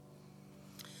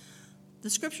The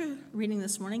scripture reading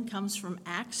this morning comes from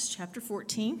Acts chapter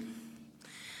 14,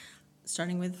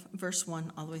 starting with verse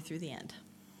 1 all the way through the end.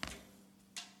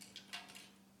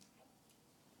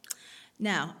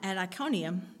 Now, at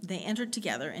Iconium, they entered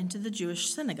together into the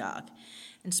Jewish synagogue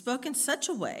and spoke in such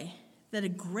a way that a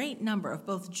great number of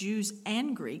both Jews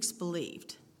and Greeks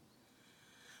believed.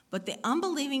 But the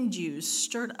unbelieving Jews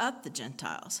stirred up the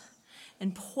Gentiles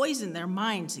and poisoned their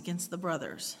minds against the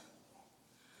brothers.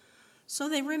 So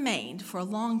they remained for a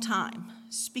long time,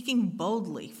 speaking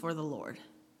boldly for the Lord,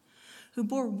 who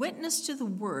bore witness to the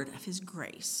word of his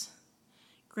grace,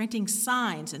 granting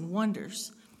signs and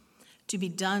wonders to be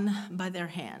done by their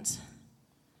hands.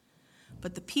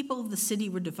 But the people of the city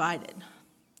were divided.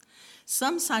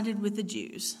 Some sided with the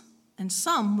Jews, and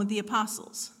some with the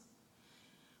apostles.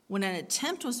 When an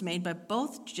attempt was made by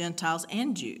both Gentiles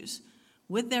and Jews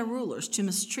with their rulers to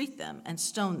mistreat them and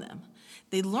stone them,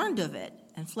 they learned of it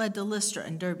and fled to Lystra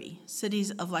and Derbe,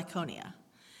 cities of Lycaonia,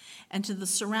 and to the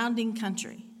surrounding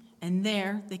country, and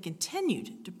there they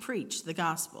continued to preach the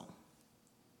gospel.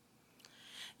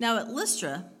 Now at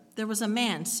Lystra there was a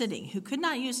man sitting who could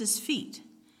not use his feet.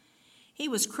 He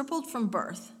was crippled from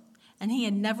birth, and he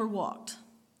had never walked.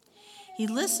 He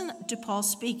listened to Paul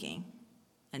speaking,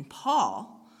 and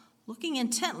Paul, looking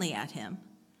intently at him,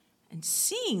 and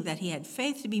seeing that he had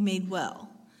faith to be made well,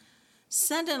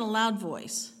 said in a loud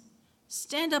voice,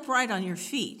 "Stand upright on your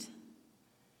feet."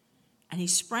 And he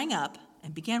sprang up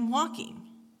and began walking.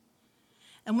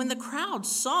 And when the crowd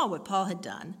saw what Paul had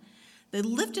done, they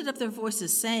lifted up their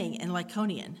voices, saying in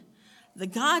Lycaonian, "The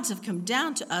gods have come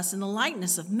down to us in the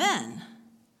likeness of men."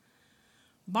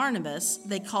 Barnabas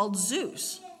they called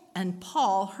Zeus, and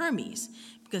Paul Hermes,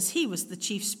 because he was the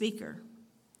chief speaker.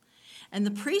 And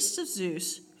the priests of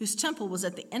Zeus, whose temple was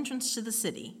at the entrance to the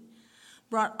city,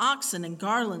 brought oxen and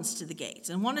garlands to the gates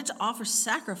and wanted to offer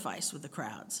sacrifice with the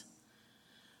crowds.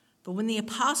 But when the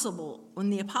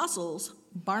apostles,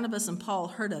 Barnabas and Paul,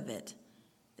 heard of it,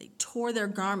 they tore their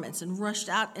garments and rushed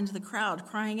out into the crowd,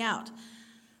 crying out,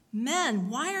 "Men,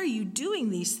 why are you doing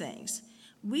these things?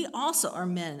 We also are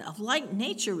men of like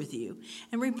nature with you,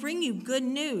 and we bring you good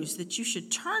news that you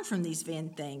should turn from these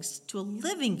vain things to a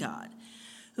living God,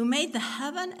 who made the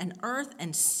heaven and earth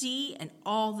and sea and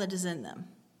all that is in them.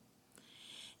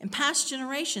 In past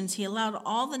generations, he allowed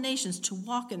all the nations to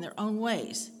walk in their own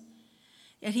ways.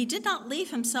 Yet he did not leave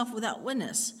himself without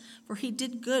witness, for he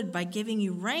did good by giving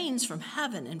you rains from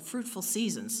heaven and fruitful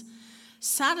seasons,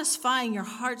 satisfying your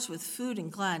hearts with food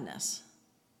and gladness."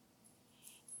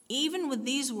 Even with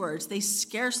these words, they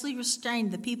scarcely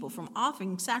restrained the people from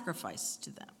offering sacrifice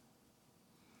to them.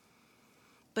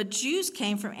 But Jews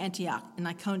came from Antioch and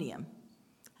Iconium,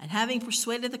 and having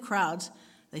persuaded the crowds,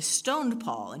 they stoned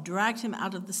Paul and dragged him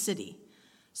out of the city,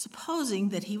 supposing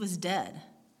that he was dead.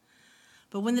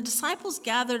 But when the disciples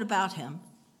gathered about him,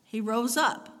 he rose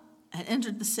up and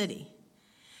entered the city.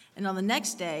 And on the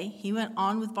next day, he went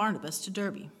on with Barnabas to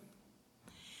Derbe.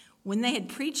 When they had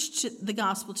preached the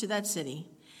gospel to that city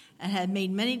and had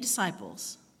made many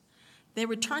disciples, they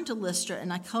returned to Lystra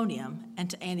and Iconium and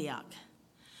to Antioch,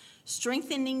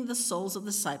 strengthening the souls of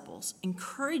the disciples,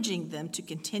 encouraging them to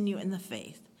continue in the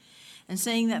faith, and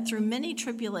saying that through many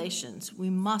tribulations we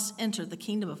must enter the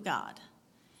kingdom of God.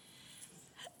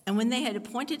 And when they had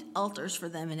appointed elders for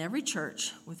them in every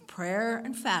church, with prayer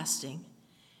and fasting,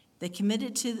 they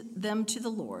committed them to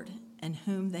the Lord, in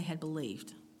whom they had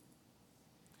believed.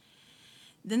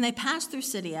 Then they passed through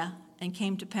Syria and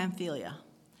came to Pamphylia.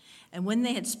 And when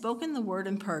they had spoken the word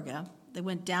in Perga, they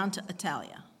went down to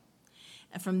Italia.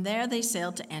 And from there they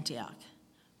sailed to Antioch,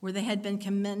 where they had been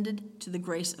commended to the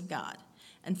grace of God,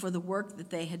 and for the work that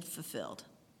they had fulfilled.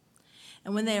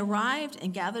 And when they arrived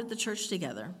and gathered the church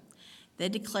together, they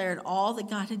declared all that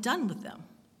God had done with them,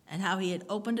 and how he had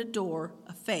opened a door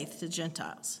of faith to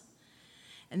Gentiles.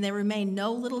 And they remained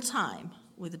no little time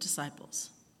with the disciples.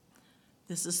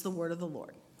 This is the word of the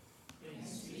Lord.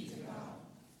 Thanks be to God.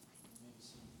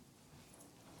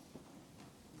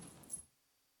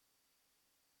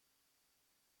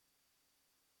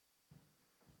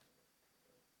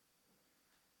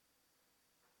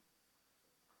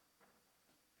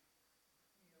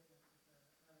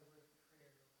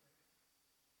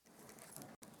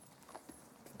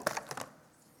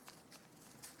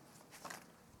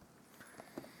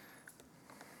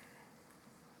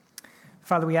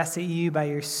 Father, we ask that you, by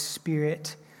your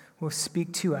Spirit, will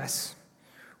speak to us.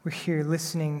 We're here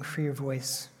listening for your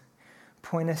voice.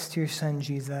 Point us to your Son,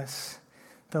 Jesus,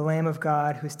 the Lamb of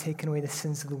God who has taken away the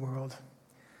sins of the world,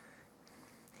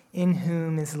 in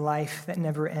whom is life that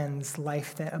never ends,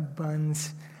 life that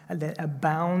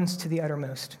abounds to the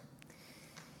uttermost.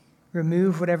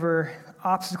 Remove whatever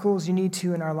obstacles you need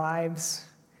to in our lives.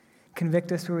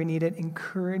 Convict us where we need it.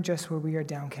 Encourage us where we are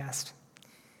downcast.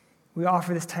 We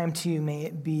offer this time to you. May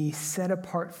it be set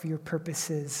apart for your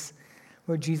purposes.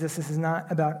 Lord Jesus, this is not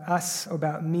about us or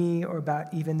about me or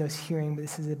about even those hearing, but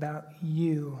this is about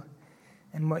you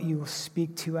and what you will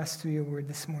speak to us through your word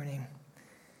this morning.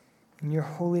 In your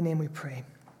holy name we pray.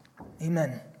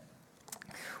 Amen.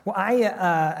 Well,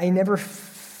 I never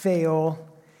fail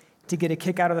to get a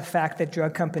kick out of the fact that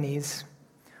drug companies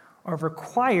are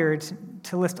required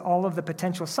to list all of the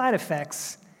potential side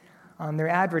effects on their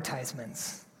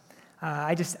advertisements.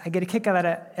 I get a kick out of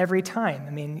that every time.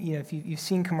 I mean, if you've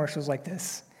seen commercials like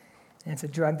this, and it's a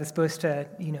drug that's supposed to,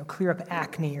 clear up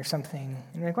acne or something,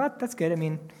 and you're like, well, that's good. I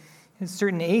mean, at a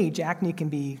certain age, acne can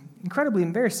be incredibly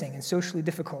embarrassing and socially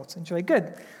difficult. And you're like,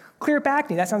 good, clear up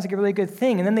acne. That sounds like a really good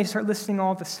thing. And then they start listing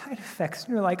all the side effects,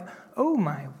 and you're like, oh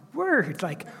my word,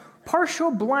 like partial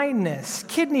blindness,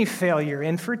 kidney failure,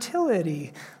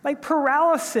 infertility, like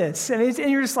paralysis. And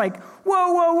you're just like,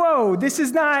 whoa,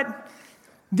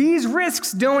 these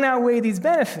risks don't outweigh these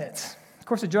benefits. Of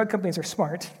course, the drug companies are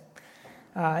smart.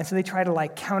 And so they try to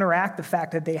counteract the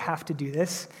fact that they have to do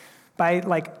this by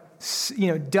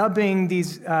dubbing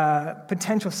these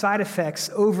potential side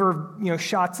effects over,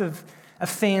 shots of a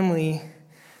family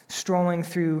strolling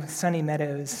through sunny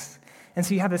meadows. And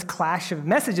so you have this clash of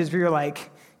messages where you're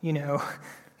like,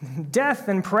 death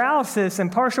and paralysis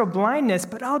and partial blindness,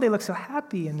 but they look so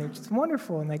happy and they're just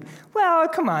wonderful. And well,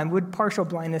 come on, would partial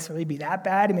blindness really be that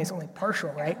bad? I mean, it's only partial,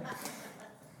 right?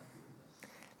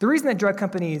 The reason that drug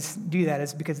companies do that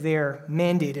is because they are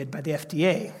mandated by the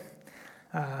FDA.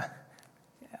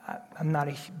 I'm not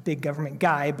a big government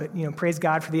guy, but praise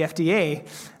God for the FDA,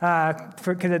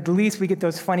 because at least we get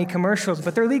those funny commercials.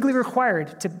 But they're legally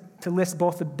required to list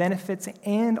both the benefits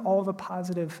and all the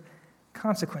positive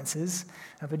consequences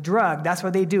of a drug. That's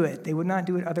why they do it. They would not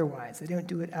do it otherwise. They don't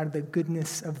do it out of the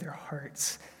goodness of their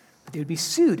hearts. But they would be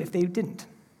sued if they didn't.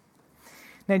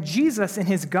 Now, Jesus in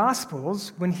his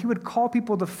Gospels, when he would call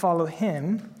people to follow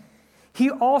him, he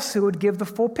also would give the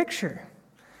full picture.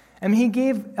 I mean, he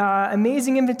gave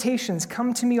amazing invitations.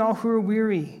 Come to me, all who are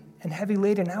weary and heavy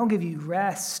laden, and I'll give you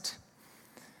rest.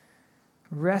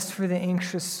 Rest for the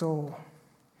anxious soul.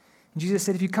 And Jesus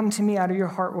said, if you come to me, out of your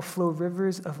heart will flow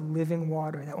rivers of living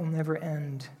water that will never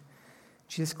end.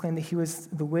 Jesus claimed that he was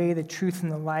the way, the truth,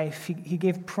 and the life. He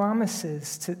gave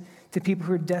promises to people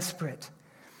who are desperate.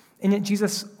 And yet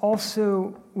Jesus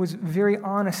also was very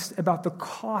honest about the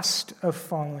cost of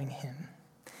following him.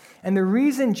 And the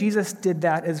reason Jesus did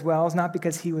that as well is not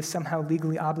because he was somehow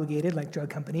legally obligated like drug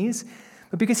companies,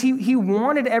 but because he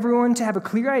wanted everyone to have a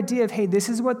clear idea of, hey, this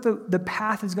is what the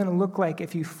path is going to look like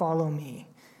if you follow me.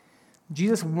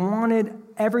 Jesus wanted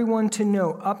everyone to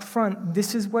know up front,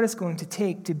 this is what it's going to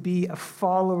take to be a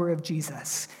follower of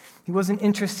Jesus. He wasn't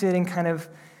interested in kind of,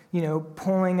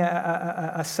 pulling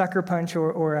a sucker punch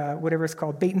or whatever it's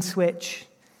called, bait and switch.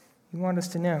 He wanted us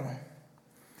to know.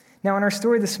 Now, in our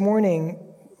story this morning,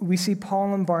 we see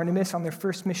Paul and Barnabas on their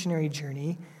first missionary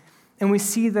journey, and we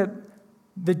see the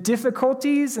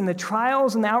difficulties and the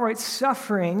trials and the outright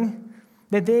suffering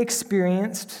that they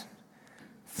experienced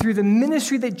through the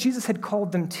ministry that Jesus had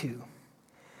called them to.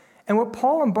 And what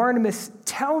Paul and Barnabas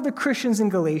tell the Christians in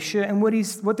Galatia and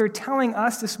what they're telling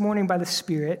us this morning by the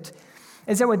Spirit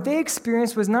is that what they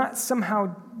experienced was not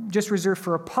somehow just reserved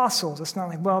for apostles. It's not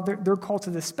like, well, they're called to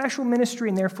this special ministry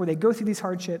and therefore they go through these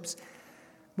hardships.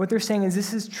 What they're saying is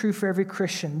this is true for every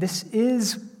Christian. This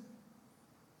is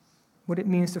what it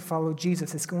means to follow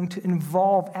Jesus. It's going to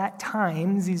involve at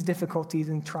times these difficulties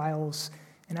and trials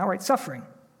and outright suffering.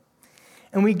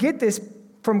 And we get this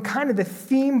from kind of the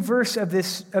theme verse of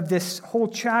this whole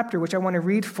chapter, which I want to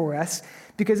read for us,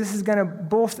 because this is going to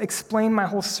both explain my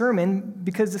whole sermon,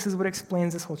 because this is what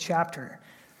explains this whole chapter.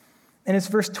 And it's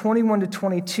verse 21 to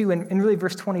 22, and really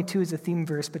verse 22 is the theme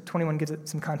verse, but 21 gives it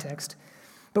some context.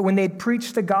 But when they had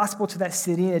preached the gospel to that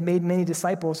city and had made many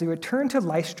disciples, they returned to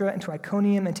Lystra and to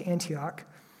Iconium and to Antioch,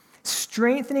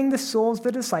 strengthening the souls of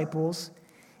the disciples,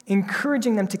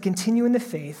 encouraging them to continue in the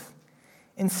faith,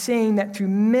 and saying that through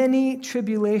many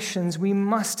tribulations we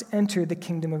must enter the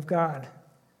kingdom of God.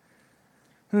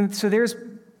 And so there's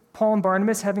Paul and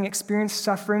Barnabas having experienced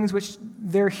sufferings which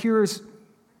their hearers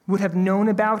would have known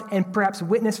about and perhaps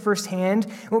witnessed firsthand.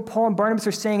 And what Paul and Barnabas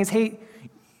are saying is, hey,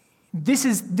 this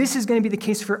is going to be the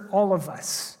case for all of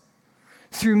us.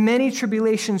 Through many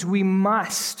tribulations we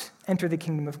must enter the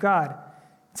kingdom of God.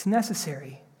 It's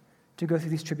necessary to go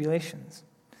through these tribulations.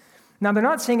 Now, they're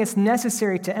not saying it's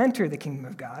necessary to enter the kingdom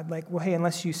of God. Like, well, hey,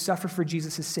 unless you suffer for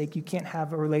Jesus' sake, you can't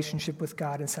have a relationship with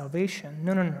God and salvation.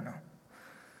 No.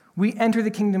 We enter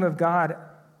the kingdom of God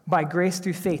by grace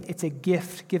through faith. It's a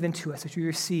gift given to us, which we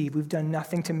receive. We've done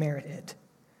nothing to merit it.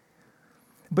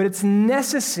 But it's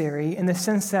necessary in the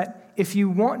sense that if you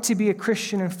want to be a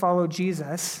Christian and follow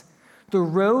Jesus, the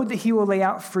road that he will lay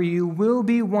out for you will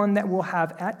be one that will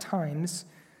have, at times,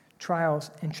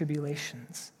 trials and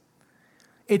tribulations.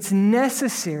 It's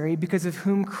necessary because of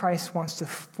whom Christ wants to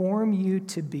form you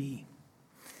to be.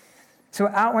 So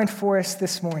outlined for us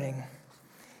this morning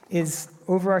is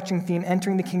overarching theme,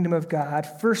 entering the kingdom of God.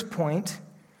 First point,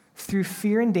 through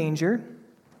fear and danger.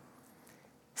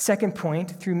 Second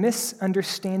point, through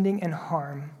misunderstanding and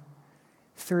harm.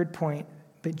 Third point,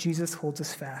 but Jesus holds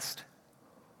us fast.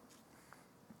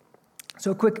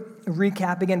 So a quick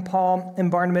recap. Again, Paul and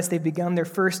Barnabas, they've begun their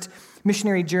first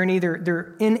missionary journey.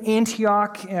 They're in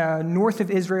Antioch, north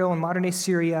of Israel in modern-day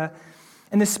Syria.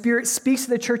 And the Spirit speaks to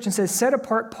the church and says, set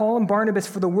apart Paul and Barnabas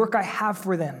for the work I have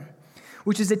for them,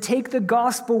 which is to take the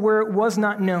gospel where it was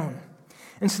not known.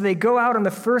 And so they go out on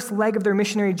the first leg of their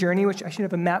missionary journey, which I should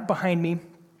have a map behind me.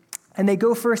 And they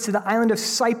go first to the island of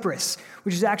Cyprus,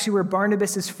 which is actually where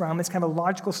Barnabas is from. It's kind of a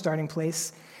logical starting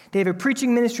place. They have a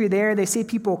preaching ministry there. They see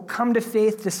people come to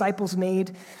faith, disciples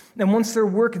made. And once their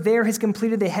work there is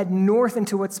completed, they head north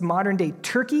into what's modern-day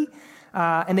Turkey.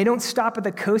 And they don't stop at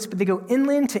the coast, but they go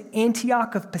inland to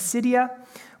Antioch of Pisidia,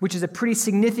 which is a pretty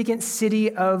significant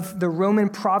city of the Roman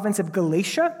province of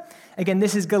Galatia. Again,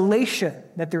 this is Galatia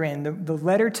that they're in. The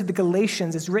letter to the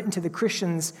Galatians is written to the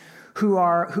Christians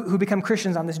who become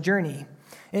Christians on this journey.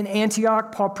 In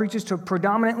Antioch, Paul preaches to a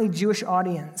predominantly Jewish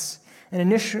audience. And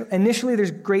initially,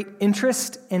 there's great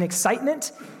interest and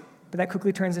excitement, but that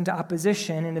quickly turns into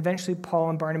opposition, and eventually Paul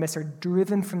and Barnabas are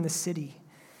driven from the city.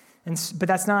 But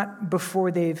that's not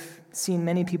before they've seen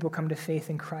many people come to faith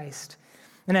in Christ.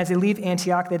 And as they leave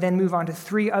Antioch, they then move on to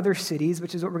 3 other cities,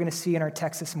 which is what we're going to see in our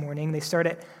text this morning. They start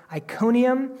at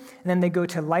Iconium, and then they go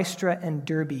to Lystra and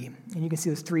Derbe. And you can see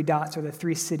those 3 dots are the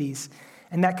 3 cities.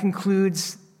 And that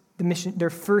concludes their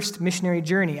first missionary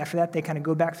journey. After that, they kind of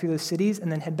go back through those cities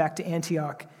and then head back to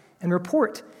Antioch and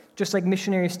report. Just like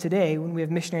missionaries today, when we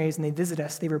have missionaries and they visit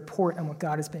us, they report on what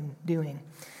God has been doing.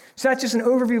 So that's just an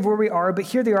overview of where we are, but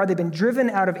here they are. They've been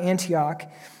driven out of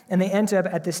Antioch, and they end up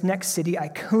at this next city,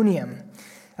 Iconium.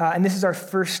 And this is our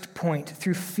first point,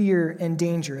 through fear and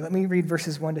danger. Let me read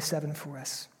verses 1 to 7 for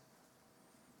us.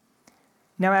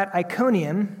 Now at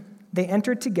Iconium, they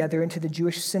entered together into the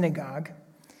Jewish synagogue,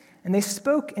 and they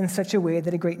spoke in such a way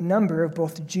that a great number of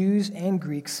both Jews and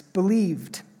Greeks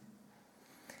believed.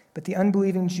 But the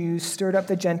unbelieving Jews stirred up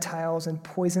the Gentiles and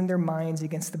poisoned their minds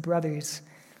against the brothers.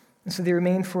 And so they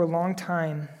remained for a long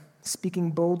time,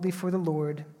 speaking boldly for the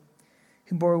Lord,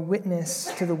 who bore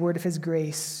witness to the word of his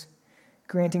grace,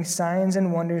 granting signs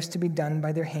and wonders to be done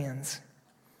by their hands.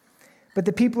 But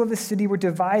the people of the city were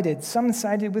divided. Some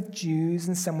sided with Jews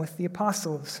and some with the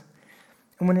apostles.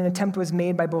 And when an attempt was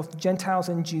made by both Gentiles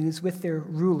and Jews with their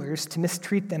rulers to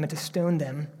mistreat them and to stone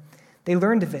them, they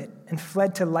learned of it and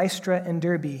fled to Lystra and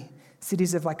Derbe,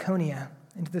 cities of Lycaonia,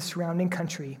 and to the surrounding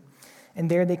country. And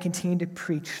there they continued to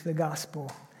preach the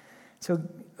gospel. So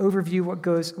overview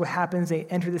what happens. They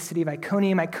enter the city of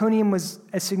Iconium. Iconium was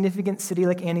a significant city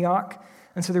like Antioch,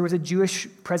 and so there was a Jewish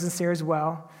presence there as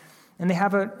well. And they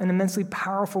have an immensely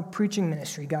powerful preaching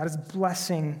ministry. God is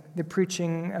blessing the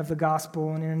preaching of the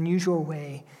gospel in an unusual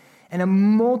way. And a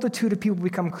multitude of people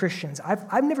become Christians.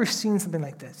 I've never seen something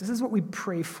like this. This is what we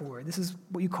pray for. This is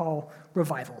what you call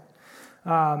revival.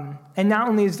 And not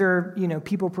only is there,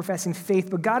 people professing faith,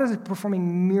 but God is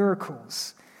performing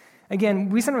miracles. Again,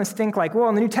 we sometimes think in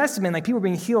the New Testament, people were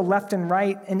being healed left and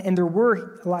right, and there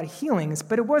were a lot of healings,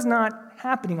 but it was not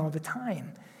happening all the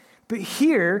time. But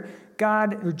here,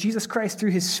 God, or Jesus Christ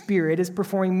through his Spirit, is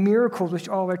performing miracles which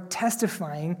all are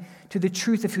testifying to the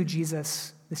truth of who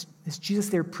this Jesus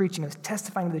they were preaching was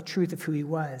testifying to the truth of who he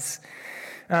was.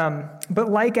 But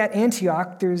like at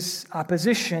Antioch, there's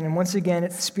opposition, and once again,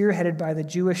 it's spearheaded by the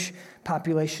Jewish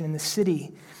population in the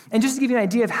city. And just to give you an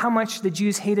idea of how much the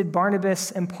Jews hated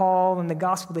Barnabas and Paul and the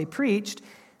gospel they preached,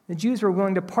 the Jews were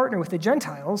willing to partner with the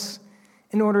Gentiles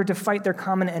in order to fight their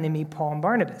common enemy, Paul and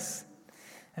Barnabas.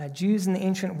 Jews in the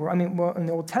ancient world, in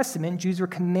the Old Testament, Jews were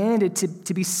commanded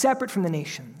to be separate from the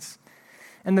nations.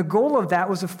 And the goal of that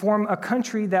was to form a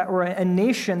country or a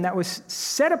nation that was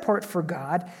set apart for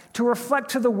God to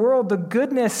reflect to the world the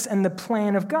goodness and the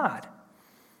plan of God.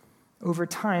 Over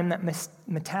time, that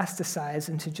metastasized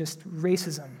into just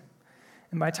racism.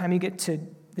 And by the time you get to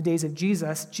the days of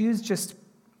Jesus, Jews just,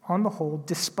 on the whole,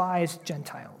 despised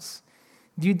Gentiles,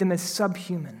 viewed them as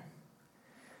subhuman.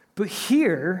 But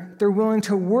here, they're willing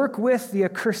to work with the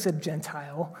accursed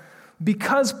Gentile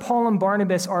because Paul and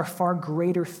Barnabas are a far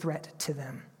greater threat to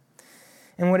them.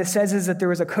 And what it says is that there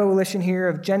was a coalition here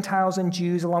of Gentiles and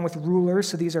Jews along with rulers.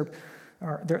 So these are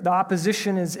the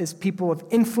opposition is people of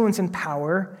influence and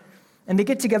power. And they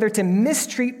get together to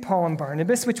mistreat Paul and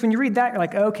Barnabas, which when you read that, you're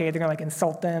like, okay, they're going to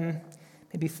insult them,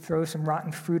 maybe throw some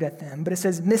rotten fruit at them. But it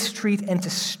says mistreat and to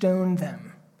stone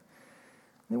them.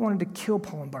 They wanted to kill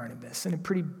Paul and Barnabas in a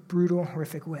pretty brutal,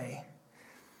 horrific way.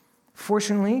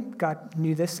 Fortunately, God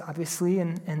knew this, obviously,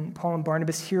 and Paul and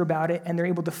Barnabas hear about it, and they're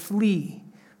able to flee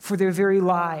for their very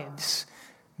lives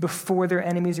before their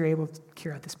enemies are able to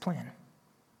carry out this plan.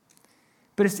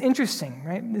 But it's interesting,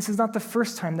 right? This is not the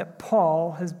first time that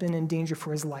Paul has been in danger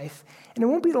for his life, and it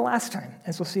won't be the last time,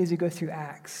 as we'll see as we go through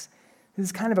Acts. This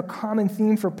is kind of a common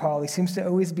theme for Paul. He seems to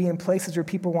always be in places where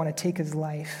people want to take his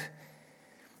life.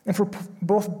 And for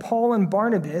both Paul and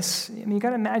Barnabas, I mean, you got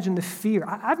to imagine the fear.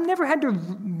 I've never had to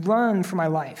run for my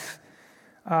life.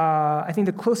 I think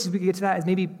the closest we could get to that is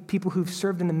maybe people who've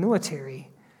served in the military.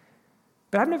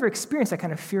 But I've never experienced that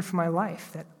kind of fear for my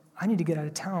life, that I need to get out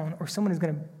of town or someone is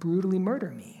going to brutally murder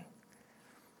me.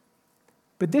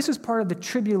 But this was part of the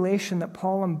tribulation that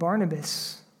Paul and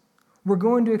Barnabas were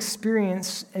going to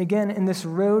experience, again, in this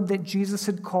road that Jesus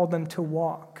had called them to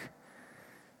walk.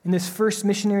 In this first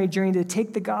missionary journey to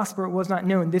take the gospel, it was not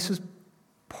known. This was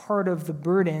part of the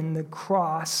burden, the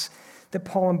cross, that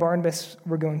Paul and Barnabas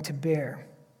were going to bear.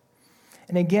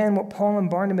 And again, what Paul and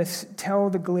Barnabas tell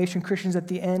the Galatian Christians at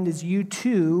the end is you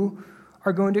too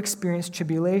are going to experience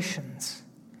tribulations.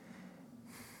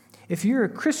 If you're a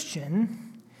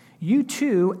Christian, you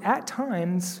too, at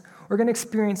times, are going to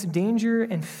experience danger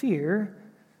and fear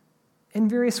in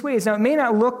various ways. Now, it may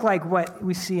not look like what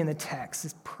we see in the text.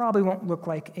 It probably won't look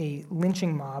like a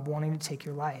lynching mob wanting to take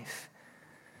your life.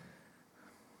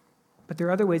 But there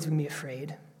are other ways we can be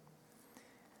afraid.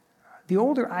 The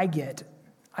older I get,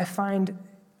 I find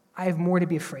I have more to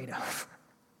be afraid of.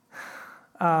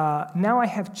 Now I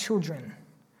have children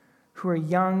who are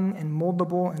young and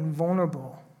moldable and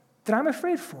vulnerable that I'm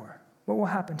afraid for what will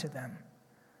happen to them.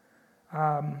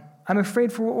 I'm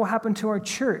afraid for what will happen to our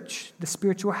church, the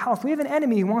spiritual health. We have an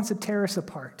enemy who wants to tear us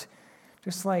apart,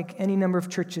 just like any number of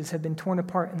churches have been torn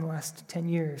apart in the last 10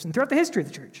 years and throughout the history of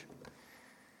the church.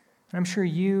 And I'm sure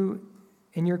you,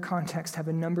 in your context, have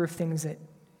a number of things that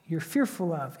you're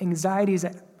fearful of, anxieties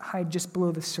that hide just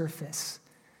below the surface.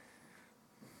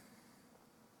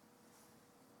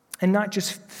 And not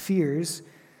just fears,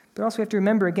 but also we have to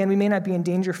remember, again, we may not be in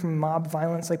danger from mob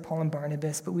violence like Paul and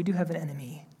Barnabas, but we do have an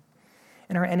enemy.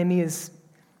 And our enemy is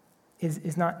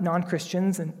not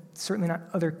non-Christians and certainly not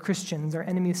other Christians. Our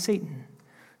enemy is Satan,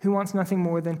 who wants nothing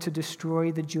more than to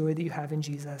destroy the joy that you have in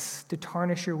Jesus, to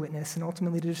tarnish your witness, and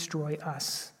ultimately to destroy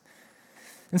us.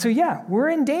 And so, yeah, we're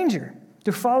in danger.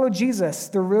 To follow Jesus,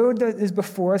 the road that is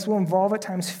before us will involve at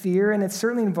times fear, and it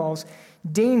certainly involves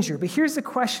danger. But here's the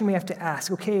question we have to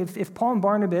ask. Okay, if Paul and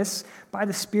Barnabas, by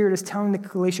the Spirit, is telling the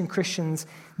Galatian Christians,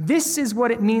 this is what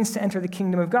it means to enter the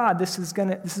kingdom of God, this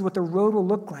is what the road will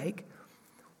look like,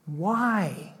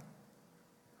 why?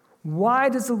 Why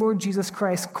does the Lord Jesus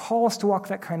Christ call us to walk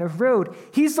that kind of road?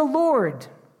 He's the Lord.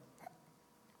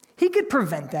 He could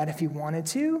prevent that if he wanted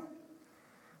to.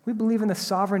 We believe in the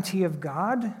sovereignty of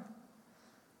God.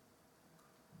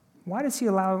 Why does he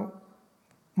allow,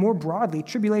 more broadly,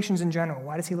 tribulations in general,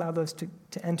 why does he allow those to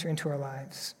enter into our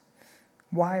lives?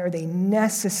 Why are they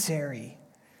necessary?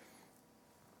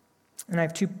 And I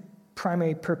have two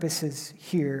primary purposes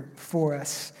here for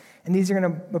us. And these are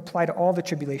going to apply to all the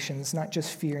tribulations, not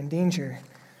just fear and danger.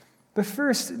 But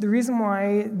first, the reason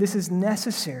why this is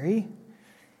necessary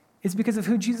is because of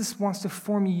who Jesus wants to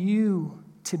form you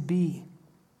to be.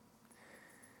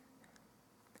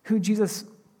 Who Jesus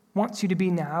wants you to be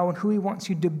now and who he wants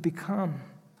you to become.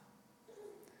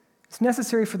 It's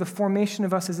necessary for the formation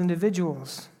of us as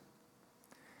individuals.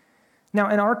 Now,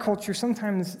 in our culture,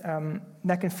 sometimes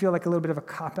that can feel like a little bit of a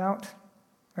cop-out,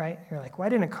 right? You're like, well, I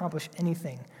didn't accomplish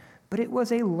anything. But it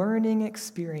was a learning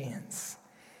experience.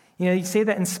 You know, you say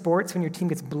that in sports when your team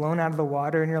gets blown out of the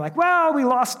water and you're like, well, we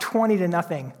lost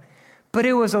 20-0. But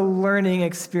it was a learning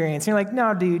experience. And you're like,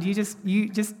 no, dude, you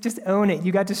just own it.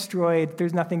 You got destroyed.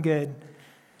 There's nothing good.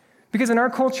 Because in our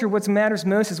culture, what matters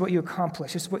most is what you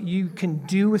accomplish. It's what you can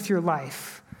do with your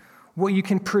life, what you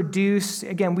can produce.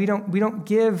 Again, we don't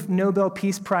give Nobel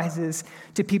Peace Prizes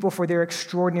to people for their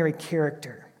extraordinary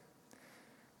character.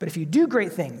 But if you do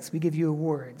great things, we give you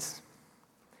awards.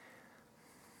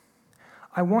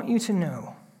 I want you to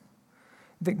know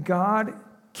that God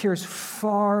cares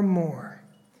far more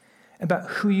about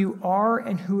who you are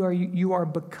and who you are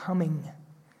becoming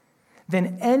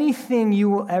than anything you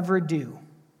will ever do.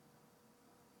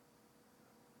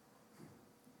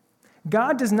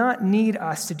 God does not need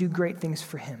us to do great things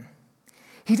for him.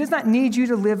 He does not need you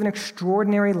to live an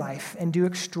extraordinary life and do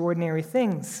extraordinary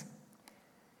things.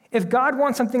 If God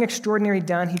wants something extraordinary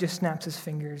done, he just snaps his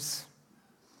fingers.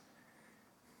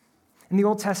 In the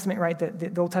Old Testament, right,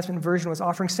 the Old Testament version was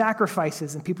offering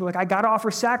sacrifices, and people were like, I got to offer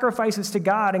sacrifices to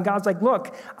God. And God's like,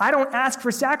 look, I don't ask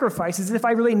for sacrifices as if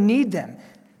I really need them,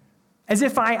 as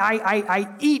if I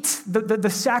eat the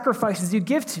sacrifices you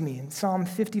give to me. In Psalm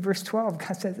 50, verse 12,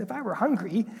 God says, if I were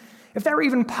hungry, if that were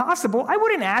even possible, I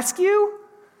wouldn't ask you.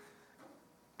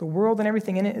 The world and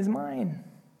everything in it is mine.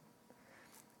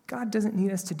 God doesn't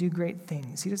need us to do great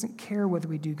things. He doesn't care whether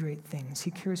we do great things.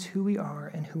 He cares who we are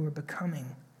and who we're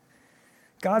becoming.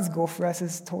 God's goal for us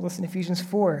is told us in Ephesians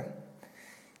 4.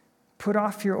 Put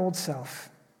off your old self.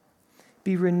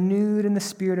 Be renewed in the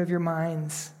spirit of your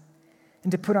minds,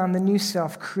 and to put on the new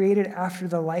self, created after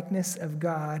the likeness of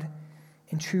God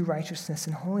in true righteousness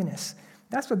and holiness.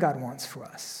 That's what God wants for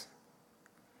us.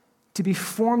 To be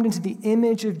formed into the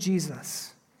image of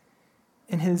Jesus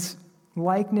in his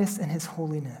likeness and his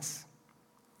holiness.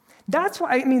 That's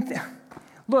why,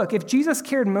 look, if Jesus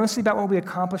cared mostly about what we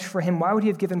accomplished for him, why would he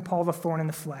have given Paul the thorn in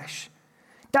the flesh?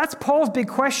 That's Paul's big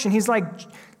question. He's like,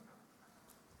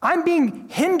 I'm being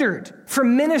hindered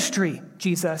from ministry,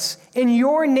 Jesus, in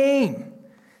your name.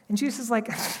 And Jesus is like,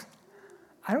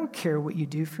 I don't care what you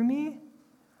do for me.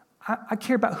 I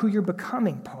care about who you're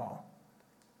becoming, Paul.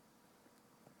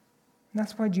 And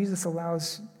that's why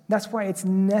that's why it's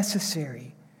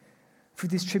necessary for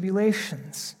these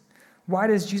tribulations. Why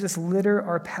does Jesus litter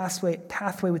our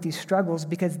pathway with these struggles?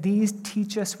 Because these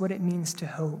teach us what it means to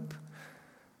hope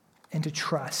and to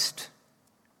trust.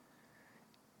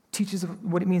 Teaches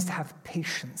what it means to have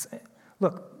patience.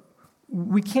 Look,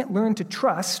 we can't learn to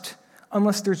trust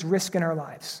unless there's risk in our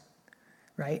lives,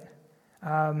 right?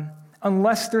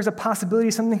 Unless there's a possibility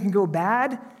something can go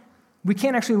bad, we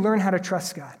can't actually learn how to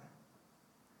trust God.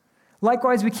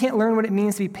 Likewise, we can't learn what it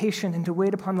means to be patient and to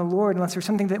wait upon the Lord unless there's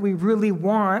something that we really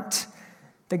want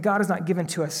that God has not given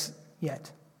to us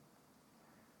yet.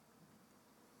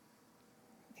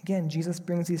 Again, Jesus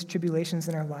brings these tribulations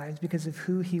in our lives because of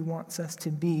who he wants us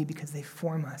to be, because they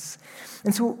form us.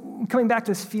 And so coming back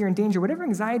to this fear and danger, whatever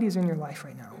anxieties are in your life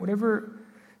right now, whatever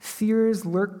fears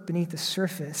lurk beneath the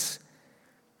surface,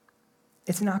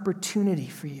 it's an opportunity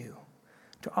for you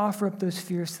to offer up those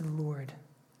fears to the Lord.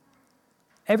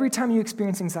 Every time you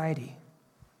experience anxiety,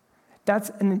 that's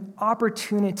an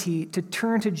opportunity to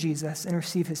turn to Jesus and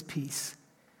receive his peace.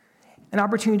 An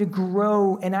opportunity to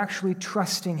grow in actually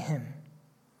trusting him.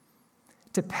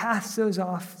 To pass those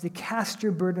off, to cast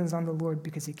your burdens on the Lord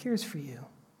because he cares for you.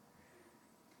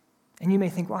 And you may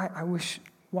think, why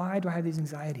do I have these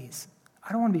anxieties?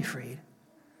 I don't want to be afraid.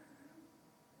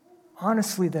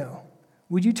 Honestly, though,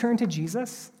 would you turn to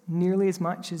Jesus nearly as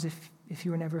much as if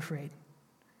you were never afraid?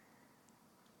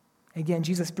 Again,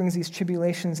 Jesus brings these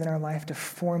tribulations in our life to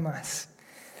form us.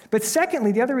 But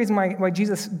secondly, the other reason why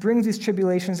Jesus brings these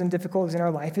tribulations and difficulties in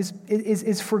our life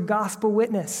is for gospel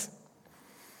witness.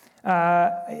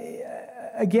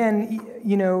 Again,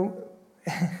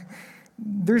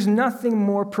 there's nothing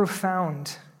more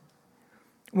profound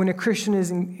when a Christian is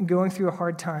going through a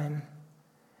hard time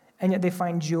and yet they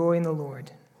find joy in the Lord.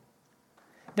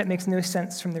 That makes no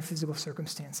sense from their physical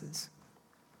circumstances.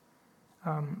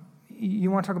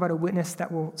 You want to talk about a witness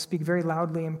that will speak very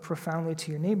loudly and profoundly to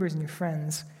your neighbors and your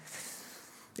friends.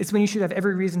 It's when you should have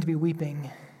every reason to be weeping,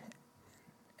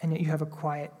 and yet you have a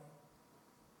quiet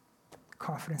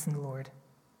confidence in the Lord.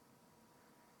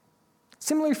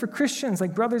 Similarly for Christians,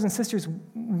 like brothers and sisters,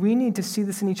 we need to see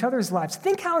this in each other's lives.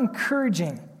 Think how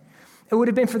encouraging it would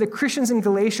have been for the Christians in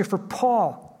Galatia, for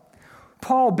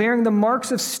Paul bearing the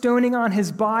marks of stoning on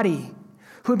his body,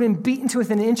 who had been beaten to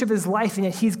within an inch of his life, and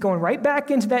yet he's going right back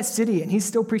into that city, and he's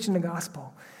still preaching the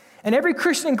gospel. And every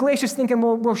Christian in Galatia is thinking,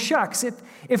 well, shucks,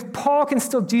 if Paul can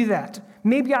still do that,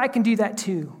 maybe I can do that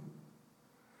too.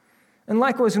 And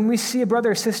likewise, when we see a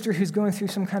brother or sister who's going through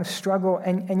some kind of struggle,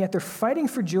 and yet they're fighting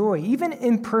for joy, even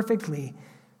imperfectly,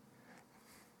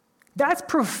 that's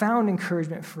profound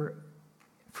encouragement for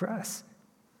us.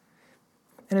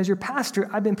 And as your pastor,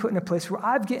 I've been put in a place where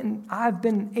I've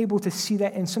been able to see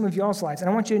that in some of y'all's lives. And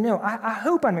I want you to know, I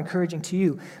hope I'm encouraging to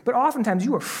you. But oftentimes,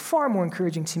 you are far more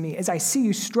encouraging to me as I see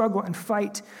you struggle and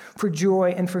fight for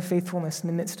joy and for faithfulness in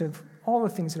the midst of all the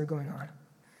things that are going on.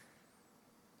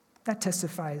 That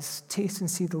testifies, taste and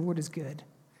see the Lord is good,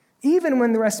 even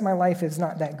when the rest of my life is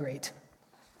not that great.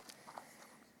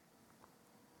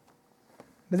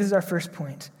 But this is our first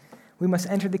point. We must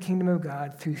enter the kingdom of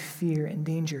God through fear and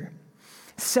danger.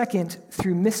 Second,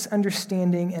 through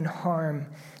misunderstanding and harm.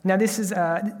 Now, this is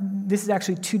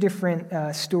actually two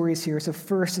different stories here. So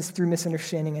first is through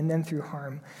misunderstanding and then through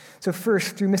harm. So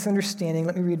first, through misunderstanding,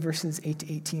 let me read verses 8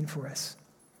 to 18 for us.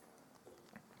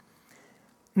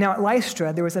 Now at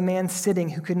Lystra, there was a man sitting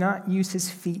who could not use his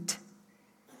feet.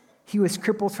 He was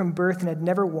crippled from birth and had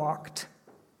never walked.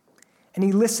 And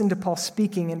he listened to Paul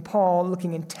speaking, and Paul,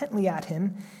 looking intently at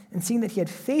him and seeing that he had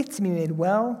faith to be made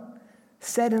well,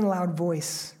 said in a loud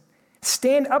voice,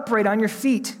 "Stand upright on your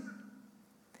feet."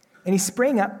 And he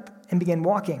sprang up and began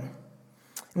walking.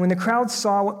 And when the crowd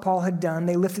saw what Paul had done,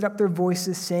 they lifted up their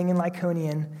voices, saying in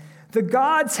Lycaonian, "The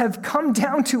gods have come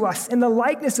down to us in the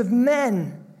likeness of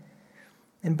men."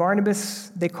 And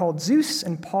Barnabas they called Zeus,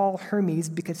 and Paul Hermes,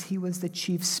 because he was the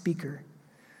chief speaker.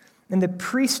 And the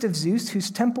priest of Zeus, whose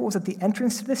temple was at the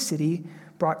entrance to the city,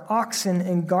 brought oxen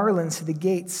and garlands to the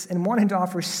gates and wanted to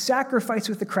offer sacrifice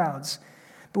with the crowds.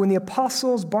 But when the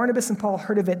apostles, Barnabas and Paul,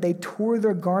 heard of it, they tore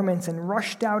their garments and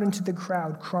rushed out into the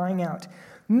crowd, crying out,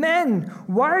 "Men,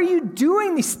 why are you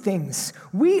doing these things?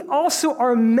 We also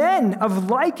are men of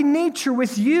like nature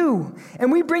with you,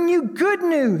 and we bring you good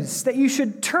news that you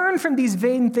should turn from these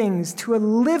vain things to a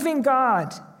living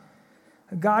God,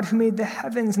 a God who made the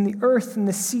heavens and the earth and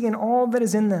the sea and all that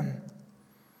is in them.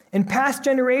 In past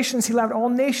generations, he allowed all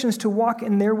nations to walk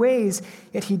in their ways,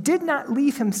 yet he did not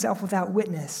leave himself without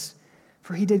witness,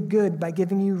 for he did good by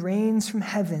giving you rains from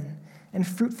heaven and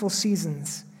fruitful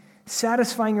seasons,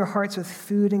 satisfying your hearts with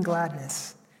food and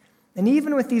gladness." And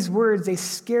even with these words, they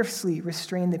scarcely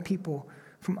restrained the people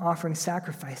from offering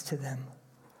sacrifice to them.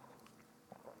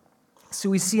 So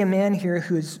we see a man here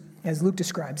who is, as Luke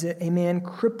describes it, a man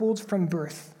crippled from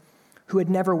birth, who had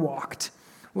never walked.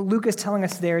 What Luke is telling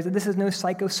us there is that this is no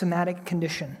psychosomatic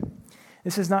condition.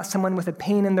 This is not someone with a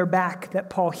pain in their back that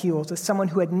Paul heals. It's someone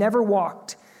who had never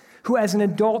walked, who as an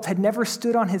adult had never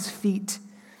stood on his feet.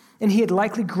 And he had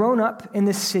likely grown up in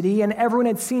this city, and everyone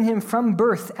had seen him from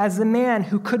birth as the man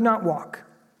who could not walk.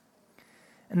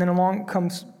 And then along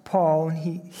comes Paul, and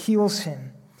he heals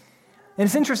him. And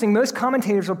it's interesting, most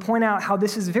commentators will point out how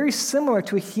this is very similar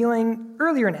to a healing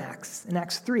earlier in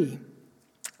Acts 3.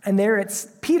 And there it's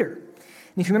Peter.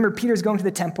 And if you remember, Peter's going to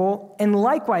the temple, and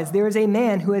likewise, there is a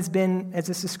man who has been, as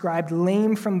is described,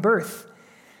 lame from birth.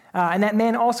 And that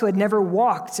man also had never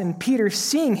walked, and Peter,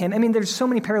 seeing him, I mean, there's so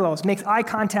many parallels, makes eye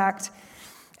contact,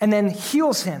 and then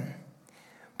heals him.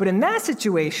 But in that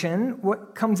situation,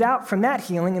 what comes out from that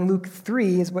healing in Luke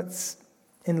 3 is what's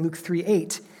in Luke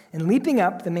 3:8. And leaping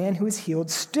up, the man who was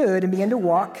healed stood and began to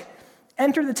walk,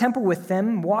 entered the temple with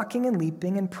them, walking and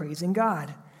leaping and praising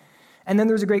God. And then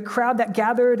there was a great crowd that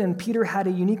gathered, and Peter had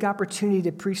a unique opportunity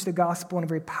to preach the gospel in a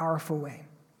very powerful way.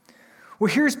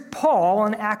 Well, here's Paul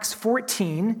in Acts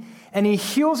 14, and he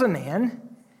heals a man,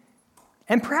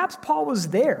 and perhaps Paul was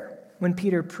there when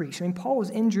Peter preached. I mean, Paul was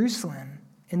in Jerusalem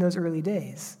in those early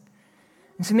days.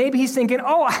 And so maybe he's thinking,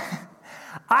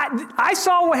 I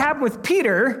saw what happened with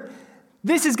Peter.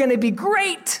 This is going to be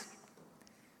great.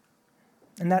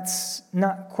 And that's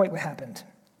not quite what happened.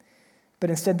 But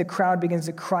instead, the crowd begins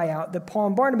to cry out that Paul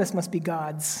and Barnabas must be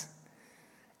gods,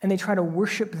 and they try to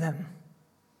worship them.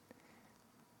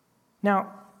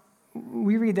 Now,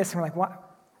 we read this and we're like,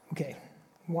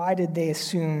 why did they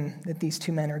assume that these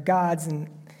two men are gods? And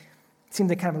it seems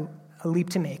like kind of a leap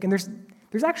to make. And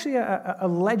there's actually a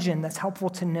legend that's helpful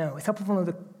to know. It's helpful to know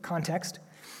the context.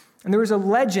 And there was a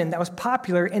legend that was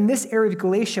popular in this area of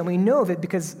Galatia, and we know of it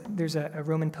because there's a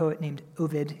Roman poet named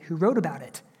Ovid who wrote about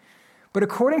it. But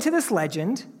according to this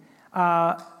legend,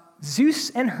 Zeus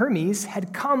and Hermes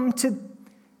had come to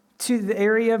the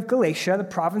area of Galatia, the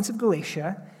province of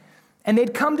Galatia, and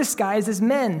they'd come disguised as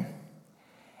men.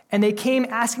 And they came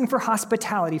asking for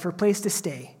hospitality, for a place to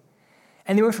stay.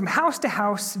 And they went from house to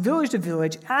house, village to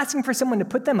village, asking for someone to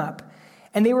put them up.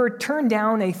 And they were turned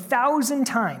down 1,000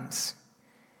 times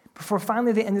before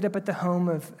finally they ended up at the home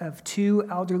of two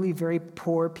elderly, very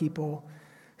poor people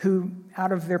who,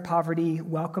 out of their poverty,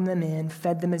 welcomed them in,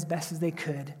 fed them as best as they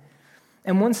could.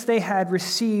 And once they had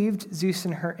received Zeus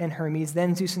and Hermes,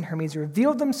 then Zeus and Hermes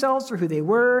revealed themselves for who they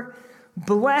were,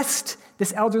 blessed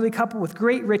this elderly couple with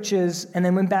great riches, and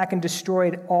then went back and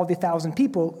destroyed all the 1,000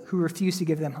 people who refused to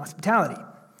give them hospitality.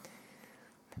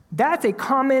 That's a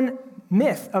common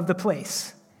myth of the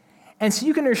place. And so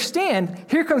you can understand,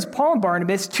 here comes Paul and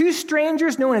Barnabas, two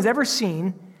strangers no one has ever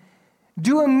seen,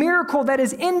 do a miracle that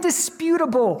is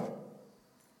indisputable.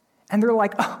 And they're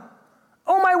like,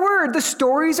 oh my word, the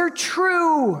stories are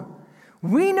true.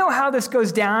 We know how this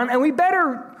goes down, and we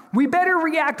better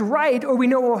react right, or we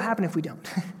know what will happen if we don't.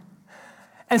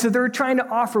 And so they're trying to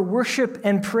offer worship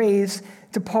and praise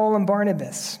to Paul and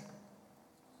Barnabas.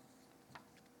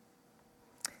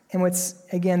 And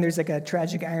there's like a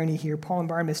tragic irony here. Paul and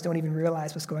Barnabas don't even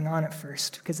realize what's going on at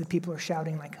first because the people are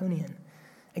shouting Lycaonian.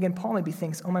 Again, Paul maybe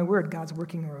thinks, oh my word, God's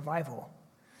working a revival.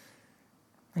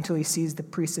 Until he sees the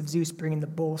priests of Zeus bringing the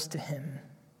bulls to him.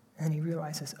 And then he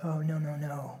realizes, oh,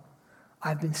 no.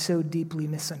 I've been so deeply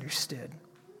misunderstood.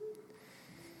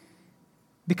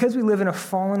 Because we live in a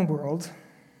fallen world,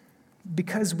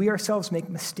 because we ourselves make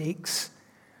mistakes,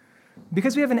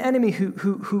 because we have an enemy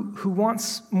who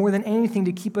wants more than anything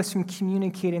to keep us from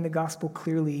communicating the gospel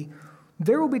clearly,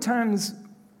 there will be times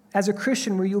as a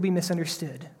Christian where you'll be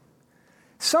misunderstood.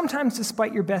 Sometimes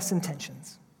despite your best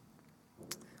intentions.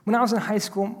 When I was in high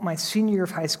school, my senior year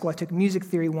of high school, I took music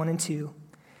theory 1 and 2.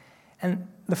 And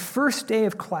the first day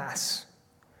of class,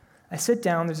 I sit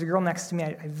down, there's a girl next to me,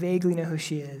 I vaguely know who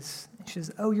she is. And she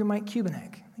says, oh, you're Mike Kubanek. I'm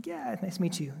like, yeah, nice to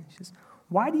meet you. She says,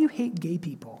 why do you hate gay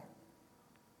people?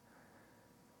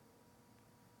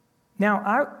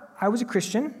 Now, I was a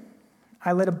Christian.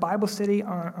 I led a Bible study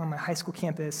on my high school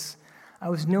campus. I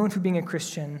was known for being a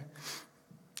Christian.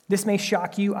 This may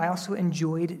shock you. I also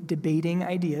enjoyed debating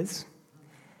ideas.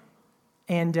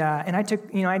 And I took,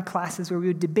 I had classes where we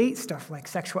would debate stuff like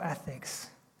sexual ethics.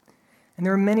 And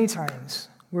there were many times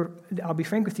where, I'll be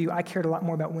frank with you, I cared a lot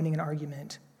more about winning an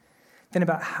argument than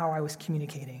about how I was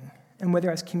communicating and whether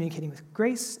I was communicating with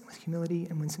grace, with humility,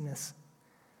 and winsomeness.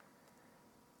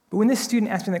 But when this student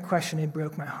asked me that question, it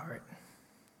broke my heart.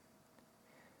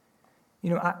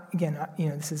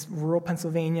 This is rural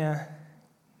Pennsylvania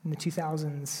in the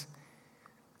 2000s.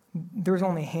 There was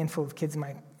only a handful of kids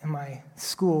in my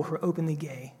school who were openly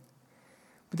gay.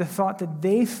 But the thought that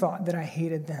they thought that I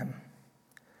hated them,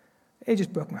 it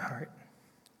just broke my heart.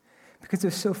 Because it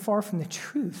was so far from the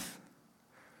truth.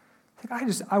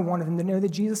 I wanted them to know the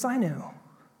Jesus I know.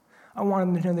 I wanted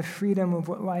them to know the freedom of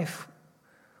what life,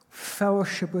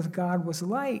 fellowship with God was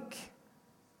like.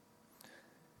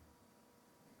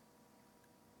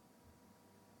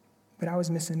 But I was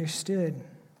misunderstood.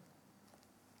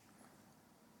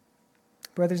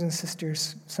 Brothers and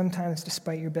sisters, sometimes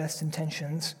despite your best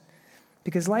intentions,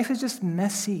 because life is just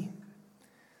messy,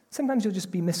 sometimes you'll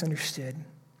just be misunderstood.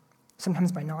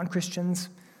 Sometimes by non-Christians,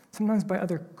 sometimes by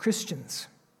other Christians.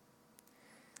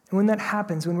 And when that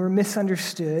happens, when we're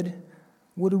misunderstood,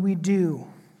 what do?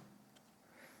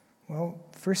 Well,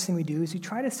 the first thing we do is we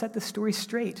try to set the story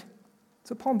straight.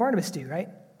 That's what Paul and Barnabas do, right?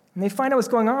 When they find out what's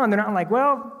going on, they're not like,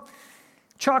 well,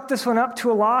 chalk this one up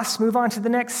to a loss, move on to the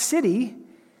next city.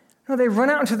 No, they run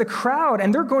out into the crowd,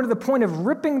 and they're going to the point of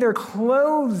ripping their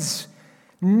clothes.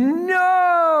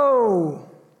 No!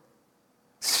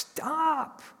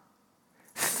 Stop!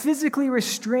 Physically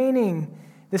restraining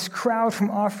this crowd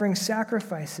from offering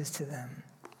sacrifices to them.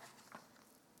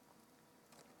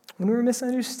 When we're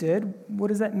misunderstood, what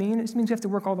does that mean? It just means we have to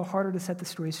work all the harder to set the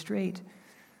story straight.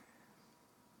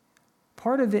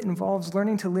 Part of it involves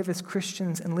learning to live as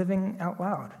Christians and living out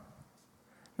loud,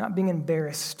 not being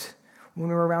embarrassed when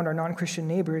we're around our non-Christian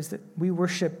neighbors that we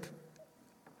worship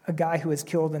a guy who was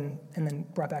killed and then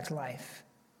brought back to life.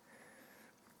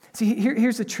 See,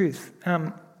 here's the truth.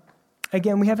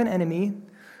 Again, we have an enemy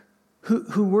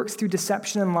who works through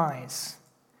deception and lies.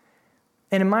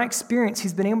 And in my experience,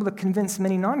 he's been able to convince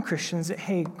many non-Christians that,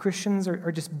 hey, Christians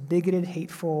are just bigoted,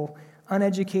 hateful,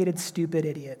 uneducated, stupid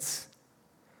idiots.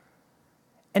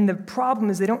 And the problem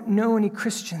is they don't know any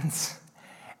Christians.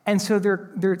 And so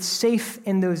they're safe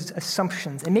in those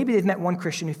assumptions. And maybe they've met one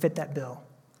Christian who fit that bill.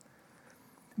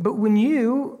 But when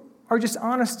you are just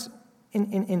honest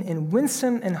in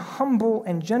winsome and humble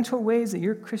and gentle ways that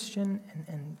you're Christian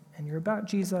and you're about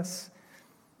Jesus,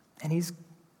 and he's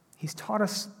taught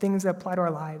us things that apply to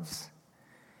our lives,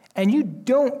 and you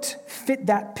don't fit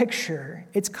that picture,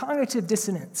 it's cognitive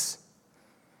dissonance.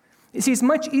 You see, it's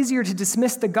much easier to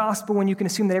dismiss the gospel when you can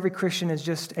assume that every Christian is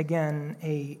just, again,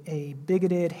 a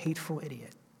bigoted, hateful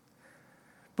idiot.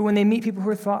 But when they meet people who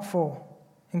are thoughtful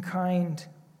and kind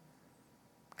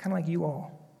of like you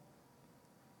all,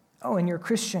 oh, and you're a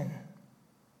Christian,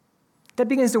 that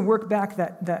begins to work back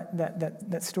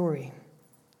that story.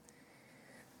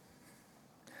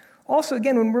 Also,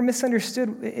 again, when we're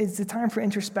misunderstood, it's the time for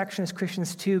introspection as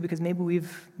Christians too, because maybe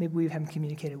we haven't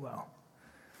communicated well.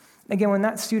 Again, when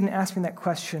that student asked me that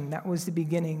question, that was the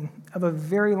beginning of a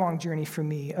very long journey for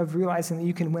me of realizing that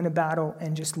you can win a battle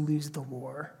and just lose the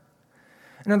war.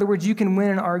 In other words, you can win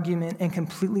an argument and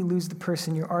completely lose the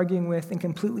person you're arguing with and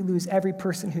completely lose every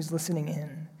person who's listening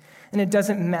in. And it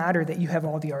doesn't matter that you have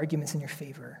all the arguments in your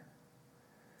favor.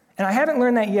 And I haven't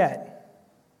learned that yet,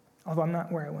 although I'm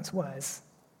not where I once was.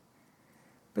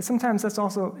 But sometimes that's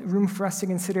also room for us to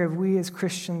consider if we as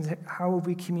Christians, how have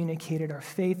we communicated our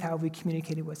faith? How have we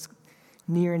communicated what's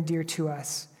near and dear to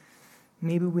us?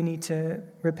 maybe we need to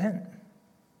repent.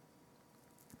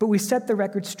 But we set the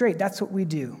record straight. That's what we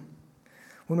do.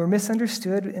 When we're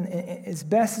misunderstood, and as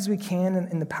best as we can,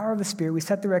 in the power of the Spirit, we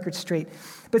set the record straight.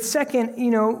 But second,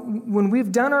 when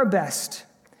we've done our best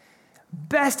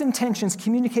intentions,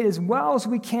 communicate as well as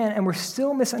we can, and we're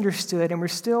still misunderstood, and we're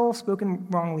still spoken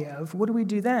wrongly of, what do we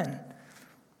do then?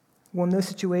 Well, in those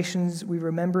situations, we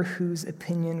remember whose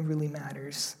opinion really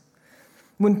matters.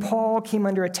 When Paul came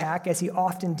under attack, as he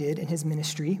often did in his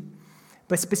ministry,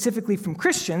 but specifically from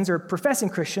Christians or professing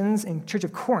Christians in the Church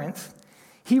of Corinth,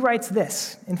 he writes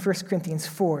this in 1 Corinthians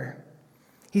 4.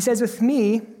 He says, "With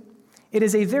me, it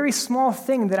is a very small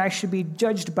thing that I should be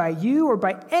judged by you or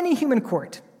by any human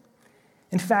court.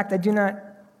 In fact, I do not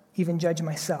even judge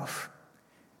myself.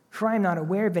 For I am not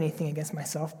aware of anything against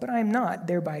myself, but I am not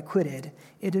thereby acquitted.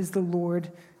 It is the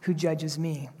Lord who judges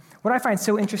me." What I find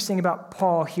so interesting about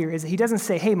Paul here is that he doesn't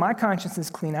say, "Hey, my conscience is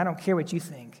clean. I don't care what you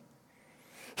think."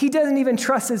 He doesn't even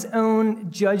trust his own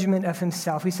judgment of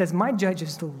himself. He says, "My judge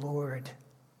is the Lord.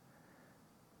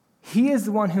 He is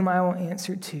the one whom I will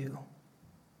answer to."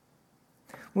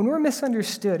 When we're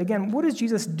misunderstood, again, what is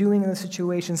Jesus doing in those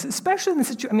situations? Especially in the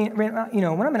situation, when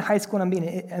I'm in high school and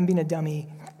I'm being a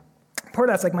dummy, part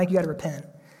of that's like, Mike, you got to repent.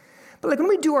 But when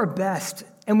we do our best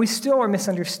and we still are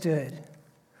misunderstood,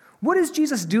 what is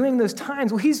Jesus doing those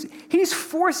times? Well, he's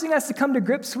forcing us to come to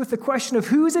grips with the question of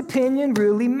whose opinion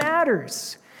really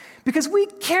matters. Because we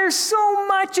care so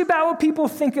much about what people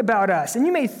think about us. And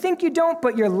you may think you don't,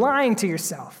 but you're lying to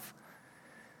yourself.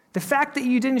 The fact that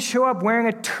you didn't show up wearing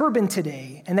a turban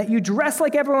today and that you dress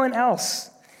like everyone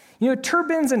else.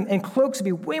 Turbans and cloaks would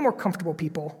be way more comfortable,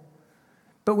 people.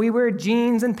 But we wear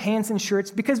jeans and pants and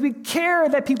shirts because we care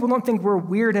that people don't think we're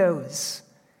weirdos.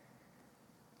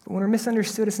 But when we're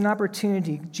misunderstood, it's an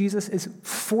opportunity. Jesus is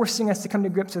forcing us to come to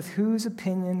grips with whose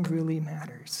opinion really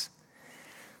matters.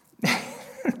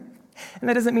 And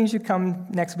that doesn't mean you should come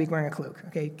next week wearing a cloak.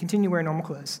 Okay, continue wearing normal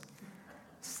clothes.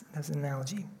 That's an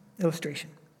analogy, illustration.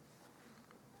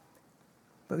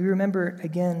 But we remember,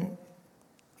 again,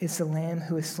 it's the Lamb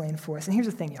who is slain for us. And here's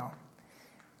the thing, y'all.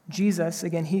 Jesus,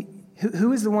 again,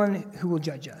 who is the one who will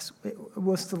judge us?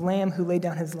 Well, it's the Lamb who laid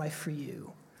down his life for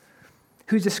you,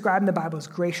 who's described in the Bible as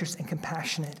gracious and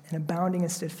compassionate and abounding in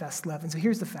steadfast love. And so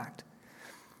here's the fact.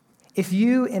 If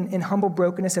you, in humble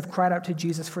brokenness, have cried out to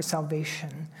Jesus for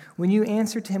salvation, when you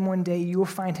answer to him one day, you will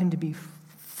find him to be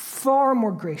far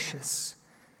more gracious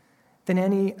than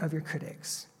any of your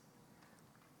critics.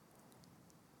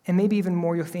 And maybe even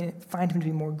more, you'll find him to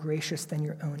be more gracious than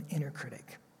your own inner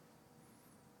critic.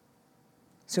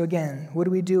 So again, what do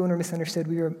we do when we're misunderstood?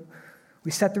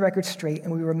 We set the record straight,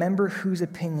 and we remember whose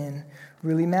opinion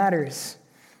really matters.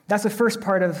 That's the first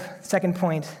part of second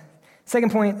point.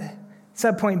 Second point,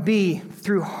 subpoint B,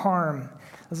 through harm.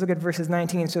 Let's look at verses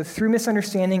 19. So through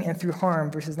misunderstanding and through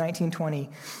harm, verses 19-20.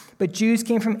 But Jews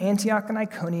came from Antioch and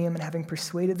Iconium, and having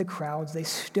persuaded the crowds, they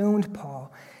stoned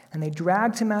Paul, and they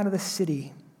dragged him out of the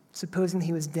city, supposing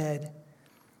he was dead.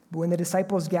 But when the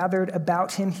disciples gathered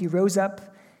about him, he rose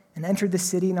up and entered the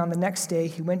city, and on the next day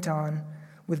he went on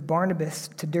with Barnabas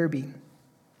to Derbe.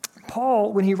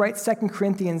 Paul, when he writes 2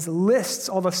 Corinthians, lists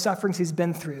all the sufferings he's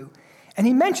been through. And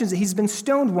he mentions that he's been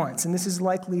stoned once, and this is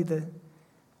likely the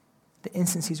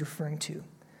instance he's referring to.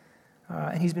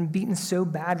 And he's been beaten so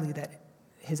badly that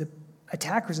his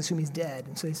attackers assume he's dead,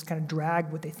 and so they just kind of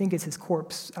drag what they think is his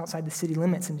corpse outside the city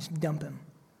limits and just dump him.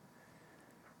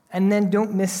 And then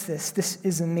don't miss this. This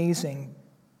is amazing.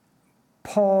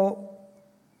 Paul,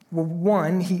 well,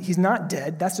 one, he's not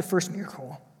dead. That's the first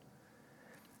miracle.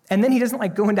 And then he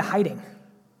doesn't go into hiding,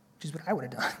 which is what I would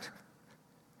have done.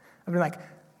 I'd be like,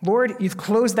 Lord, you've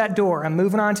closed that door. I'm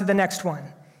moving on to the next one.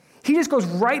 He just goes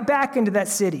right back into that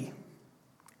city.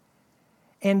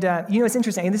 And it's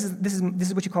interesting. And this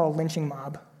is what you call a lynching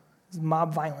mob. This is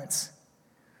mob violence.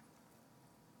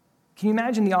 Can you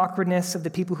imagine the awkwardness of the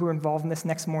people who are involved in this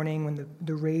next morning when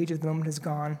the rage of the moment is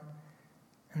gone?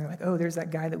 And they're like, oh, there's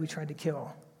that guy that we tried to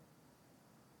kill.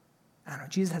 I don't know.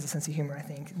 Jesus has a sense of humor, I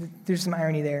think. There's some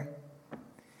irony there.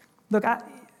 Look, I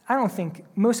don't think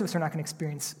most of us are not going to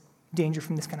experience danger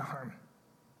from this kind of harm.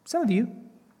 Some of you,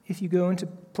 if you go into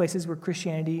places where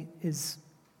Christianity is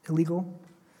illegal.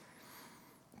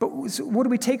 But so what do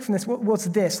we take from this? Well, it's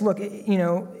this. Look,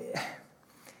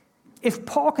 if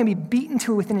Paul can be beaten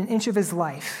to within an inch of his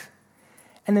life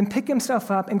and then pick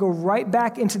himself up and go right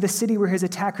back into the city where his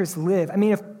attackers live,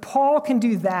 if Paul can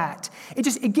do that,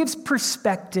 it gives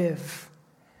perspective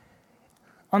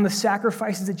on the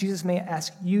sacrifices that Jesus may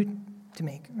ask you to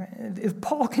make. Right? If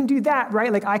Paul can do that,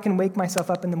 right, I can wake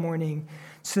myself up in the morning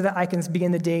so that I can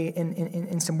begin the day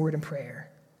in some word and prayer.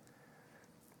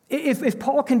 If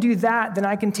Paul can do that, then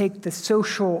I can take the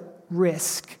social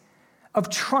risk of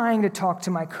trying to talk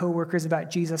to my coworkers about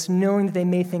Jesus, knowing that they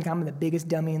may think I'm the biggest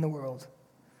dummy in the world,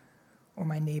 or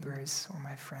my neighbors, or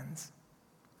my friends.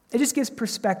 It just gives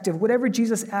perspective. Whatever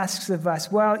Jesus asks of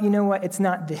us, well, you know what? It's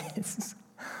not this.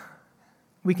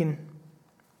 We can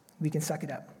suck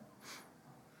it up.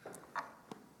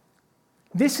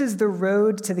 This is the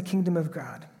road to the kingdom of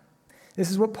God. This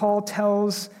is what Paul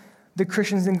tells the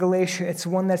Christians in Galatia. It's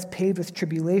one that's paved with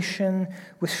tribulation,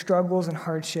 with struggles and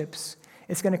hardships.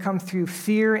 It's going to come through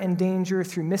fear and danger,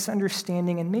 through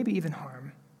misunderstanding, and maybe even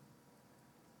harm.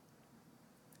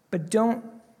 But don't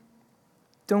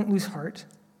lose heart.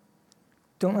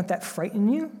 Don't let that frighten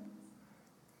you.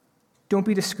 Don't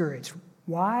be discouraged.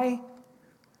 Why?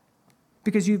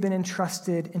 Because you've been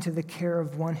entrusted into the care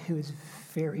of one who is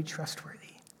very trustworthy.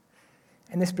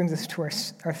 And this brings us to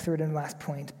our third and last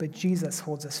point, but Jesus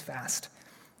holds us fast.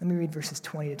 Let me read verses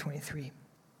 20 to 23.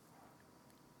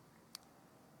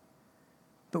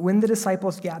 But when the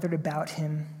disciples gathered about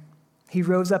him, he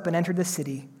rose up and entered the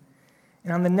city.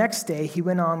 And on the next day, he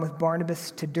went on with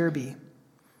Barnabas to Derbe.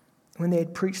 When they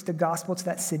had preached the gospel to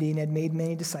that city and had made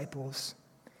many disciples,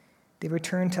 they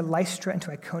returned to Lystra and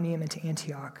to Iconium and to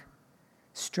Antioch,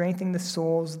 strengthening the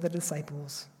souls of the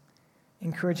disciples,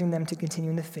 encouraging them to continue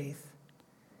in the faith,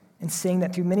 and saying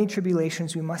that through many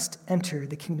tribulations we must enter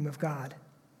the kingdom of God.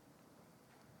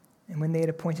 And when they had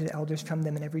appointed elders from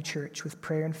them in every church, with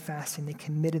prayer and fasting, they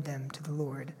committed them to the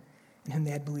Lord, in whom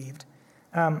they had believed.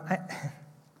 When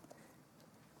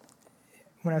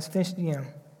I was finished,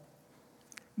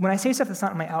 when I say stuff that's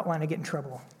not in my outline, I get in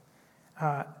trouble.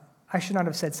 I should not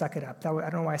have said suck it up. I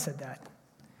don't know why I said that.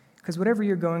 Because whatever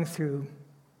you're going through,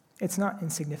 it's not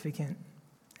insignificant,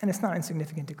 and it's not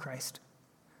insignificant to Christ.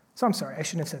 So I'm sorry, I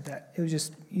shouldn't have said that. It was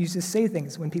just, you just say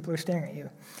things when people are staring at you.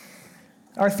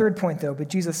 Our third point, though, but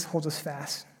Jesus holds us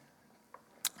fast.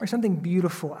 There's something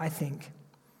beautiful, I think,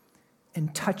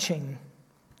 and touching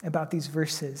about these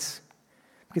verses.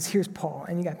 Because here's Paul,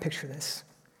 and you got to picture this.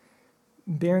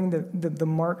 Bearing the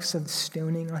marks of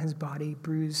stoning on his body,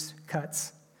 bruised,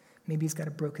 cuts. Maybe he's got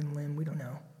a broken limb, we don't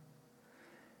know.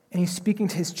 And he's speaking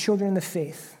to his children in the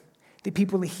faith, the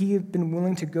people that he had been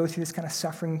willing to go through this kind of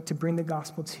suffering to bring the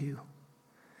gospel to.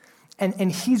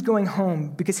 And he's going home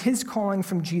because his calling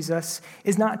from Jesus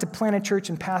is not to plant a church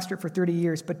and pastor it for 30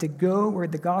 years, but to go where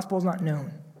the gospel is not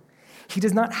known. He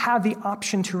does not have the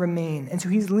option to remain. And so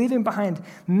he's leaving behind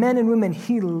men and women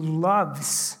he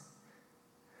loves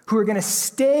who are going to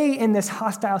stay in this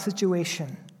hostile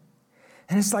situation.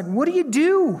 And it's like, what do you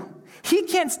do? He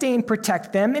can't stay and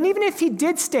protect them. And even if he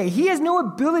did stay, he has no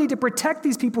ability to protect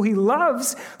these people he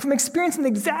loves from experiencing the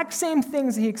exact same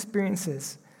things that he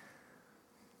experiences.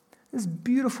 This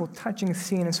beautiful, touching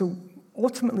scene. And so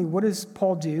ultimately, what does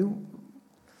Paul do?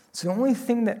 It's the only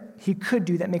thing that he could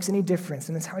do that makes any difference.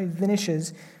 And that's how he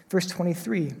finishes verse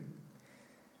 23.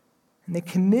 And they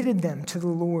committed them to the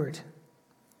Lord,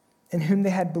 in whom they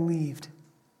had believed.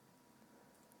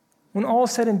 When all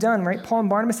is said and done, right, Paul and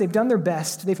Barnabas, they've done their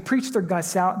best. They've preached their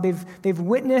guts out. They've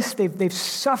witnessed. They've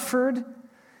suffered.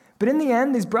 But in the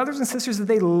end, these brothers and sisters that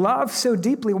they love so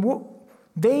deeply,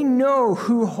 they know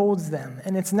who holds them.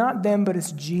 And it's not them, but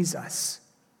it's Jesus.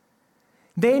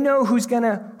 They know who's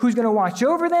gonna watch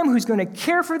over them, who's going to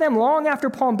care for them long after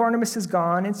Paul and Barnabas is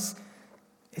gone. It's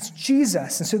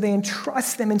Jesus. And so they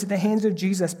entrust them into the hands of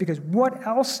Jesus, because what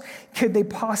else could they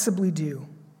possibly do?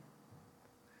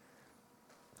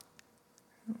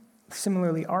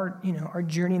 Similarly, our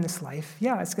journey in this life,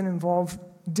 it's going to involve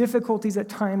difficulties at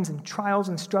times and trials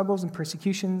and struggles and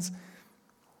persecutions.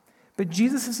 But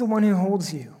Jesus is the one who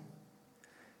holds you.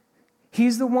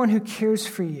 He's the one who cares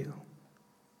for you.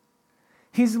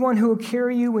 He's the one who will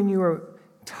carry you when you are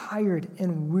tired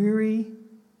and weary,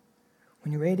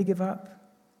 when you're ready to give up,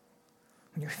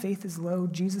 when your faith is low.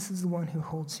 Jesus is the one who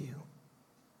holds you.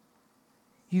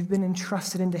 You've been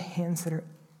entrusted into hands that are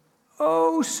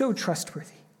oh so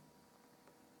trustworthy.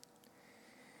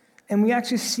 And we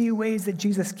actually see ways that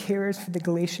Jesus cares for the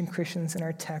Galatian Christians in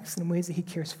our text, and ways that he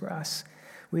cares for us,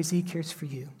 ways that he cares for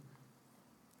you.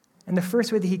 And the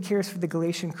first way that he cares for the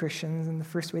Galatian Christians, and the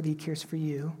first way that he cares for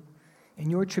you in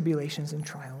your tribulations and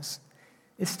trials,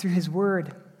 is through his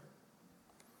word.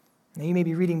 Now you may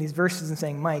be reading these verses and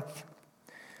saying, Mike,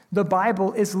 the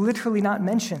Bible is literally not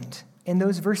mentioned in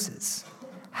those verses.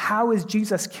 How is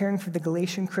Jesus caring for the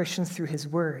Galatian Christians through his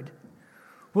word?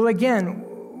 Well,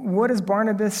 again, what does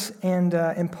Barnabas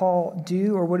and Paul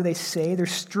do, or what do they say? They're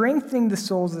strengthening the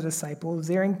souls of the disciples.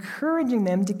 They're encouraging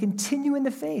them to continue in the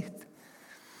faith.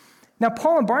 Now,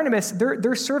 Paul and Barnabas,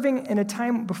 they're serving in a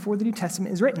time before the New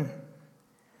Testament is written.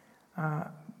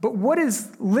 But what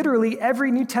is literally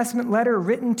every New Testament letter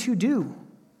written to do?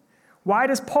 Why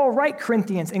does Paul write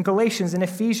Corinthians and Galatians and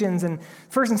Ephesians and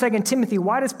 1st and 2nd Timothy?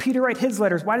 Why does Peter write his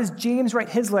letters? Why does James write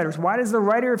his letters? Why does the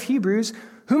writer of Hebrews,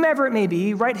 whomever it may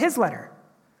be, write his letter?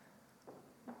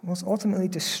 Well, it's ultimately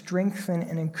to strengthen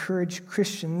and encourage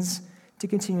Christians to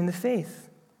continue in the faith.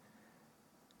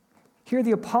 Here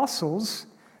the apostles,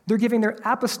 they're giving their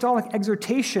apostolic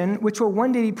exhortation, which will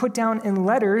one day be put down in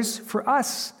letters for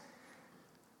us.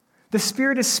 The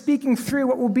Spirit is speaking through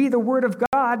what will be the Word of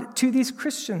God to these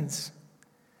Christians.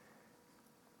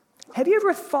 Have you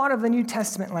ever thought of the New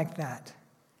Testament like that?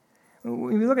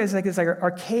 When we look at it, it's like an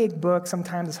archaic book,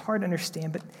 sometimes it's hard to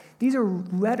understand, but these are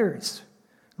letters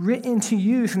written to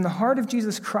you from the heart of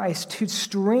Jesus Christ to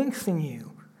strengthen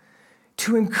you,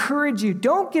 to encourage you.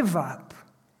 Don't give up.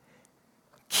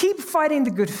 Keep fighting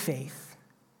the good faith.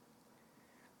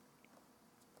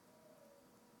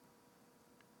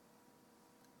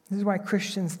 This is why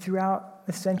Christians throughout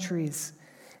the centuries,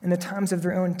 in the times of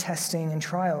their own testing and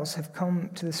trials, have come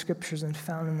to the Scriptures and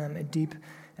found in them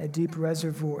a deep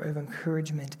reservoir of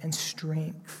encouragement and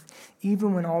strength,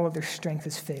 even when all of their strength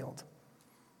has failed.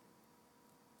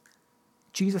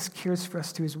 Jesus cares for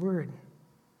us through his word,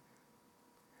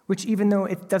 which even though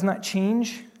it does not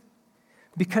change,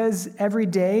 because every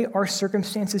day our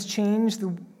circumstances change,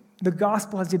 the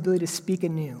gospel has the ability to speak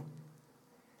anew,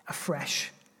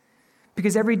 afresh.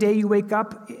 Because every day you wake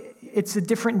up, it's a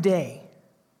different day.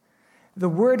 The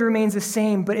word remains the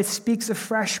same, but it speaks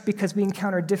afresh because we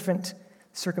encounter different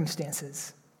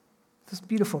circumstances. That's what's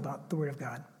beautiful about the word of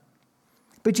God.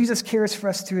 But Jesus cares for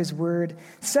us through his word.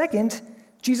 Second,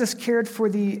 Jesus cared for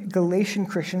the Galatian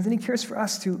Christians, and he cares for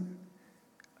us through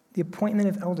the appointment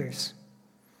of elders.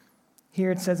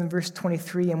 Here it says in verse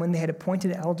 23, and when they had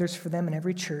appointed elders for them in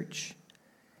every church,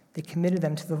 they committed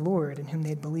them to the Lord in whom they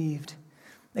had believed.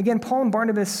 Again, Paul and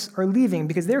Barnabas are leaving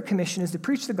because their commission is to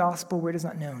preach the gospel where it is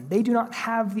not known. They do not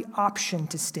have the option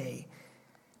to stay.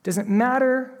 Doesn't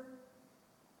matter.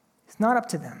 It's not up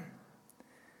to them.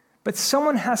 But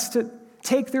someone has to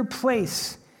take their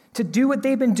place to do what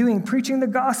they've been doing, preaching the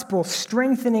gospel,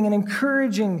 strengthening and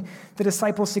encouraging the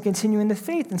disciples to continue in the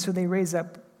faith. And so they raise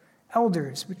up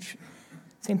elders, which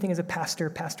same thing as a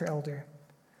pastor elder,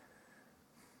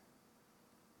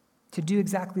 to do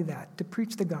exactly that, to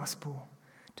preach the gospel,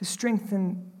 to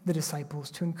strengthen the disciples,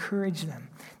 to encourage them.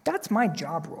 That's my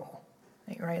job role,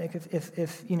 right? Like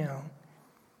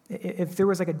if there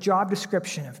was like a job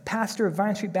description of pastor of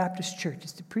Vine Street Baptist Church,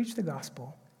 is to preach the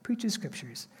gospel, preach the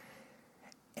scriptures,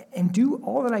 and do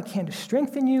all that I can to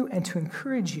strengthen you and to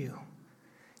encourage you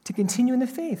to continue in the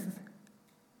faith.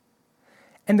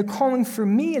 And the calling for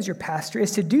me as your pastor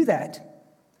is to do that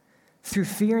through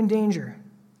fear and danger,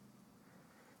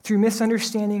 through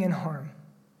misunderstanding and harm.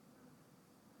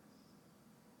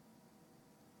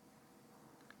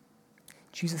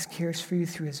 Jesus cares for you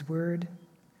through his word,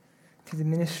 through the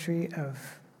ministry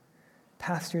of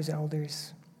pastors,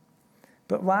 elders.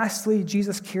 But lastly,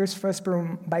 Jesus cares for us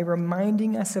by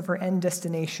reminding us of our end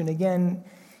destination. Again,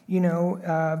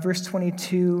 verse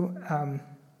 22,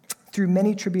 through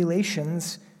many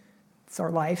tribulations, it's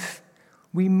our life,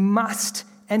 we must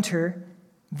enter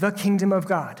the kingdom of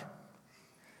God.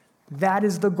 That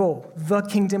is the goal, the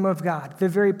kingdom of God, the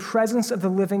very presence of the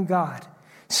living God,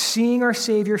 seeing our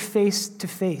Savior face to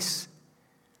face.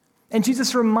 And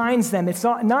Jesus reminds them it's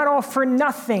not all for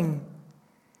nothing.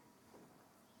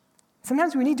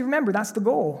 Sometimes we need to remember that's the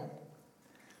goal.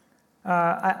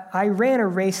 I ran a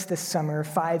race this summer,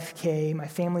 5K. My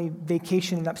family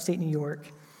vacationed in upstate New York.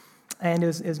 And it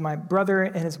was my brother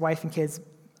and his wife and kids,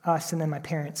 us, and then my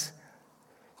parents.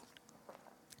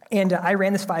 And I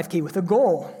ran this 5K with a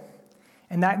goal.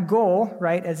 And that goal,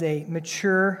 right, as a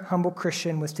mature, humble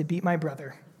Christian, was to beat my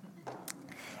brother.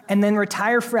 And then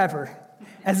retire forever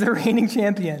as the reigning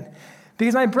champion.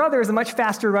 Because my brother is a much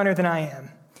faster runner than I am.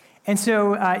 And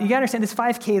so you gotta understand, this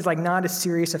 5K is like not a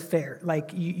serious affair.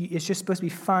 Like it's just supposed to be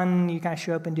fun. You kind of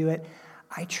show up and do it.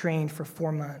 I trained for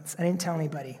 4 months. I didn't tell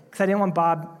anybody because I didn't want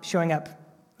Bob showing up.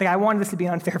 Like I wanted this to be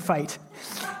an unfair fight.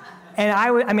 And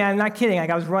I'm not kidding. Like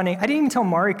I was running. I didn't even tell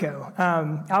Mariko.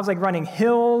 I was like running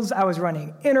hills. I was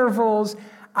running intervals.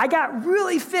 I got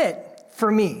really fit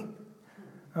for me.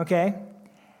 Okay.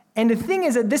 And the thing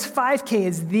is that this 5K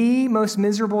is the most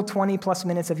miserable 20 plus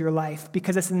minutes of your life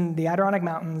because it's in the Adirondack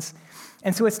Mountains.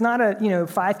 And so it's not a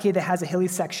 5K that has a hilly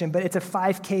section, but it's a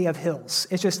 5K of hills.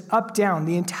 It's just up, down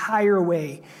the entire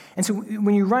way. And so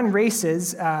when you run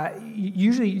races,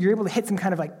 usually you're able to hit some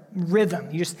kind of like rhythm.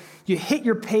 You hit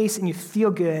your pace and you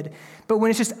feel good. But when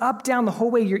it's just up, down the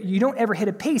whole way, you don't ever hit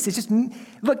a pace. It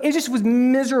just was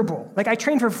miserable. Like I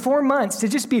trained for 4 months to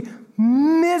just be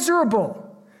miserable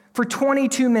for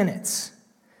 22 minutes.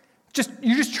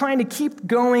 You're just trying to keep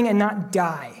going and not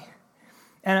die.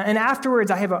 And afterwards,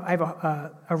 I have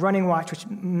a running watch which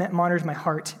monitors my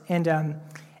heart, and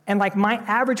like my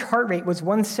average heart rate was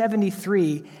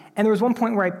 173, and there was one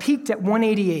point where I peaked at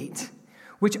 188,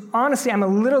 which honestly I'm a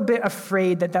little bit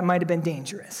afraid that might have been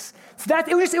dangerous. So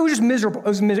it was just miserable. It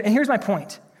was miserable. And here's my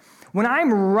point: when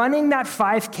I'm running that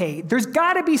 5K, there's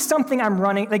got to be something I'm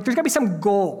running. Like there's got to be some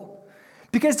goal,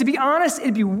 because to be honest,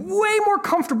 it'd be way more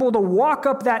comfortable to walk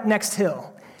up that next hill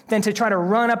than to try to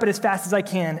run up it as fast as I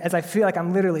can, as I feel like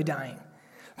I'm literally dying.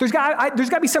 There's got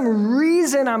to be some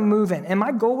reason I'm moving. And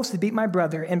my goal was to beat my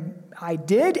brother, and I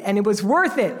did, and it was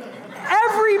worth it.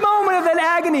 Every moment of that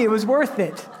agony, it was worth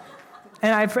it.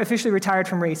 And I've officially retired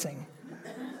from racing.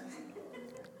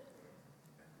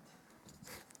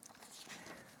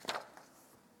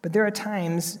 But there are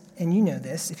times, and you know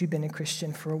this if you've been a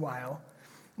Christian for a while,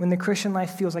 when the Christian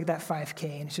life feels like that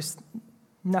 5K, and it's just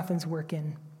nothing's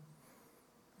working.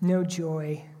 No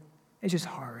joy. It's just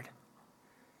hard.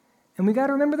 And we got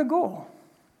to remember the goal.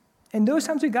 And those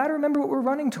times we got to remember what we're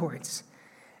running towards.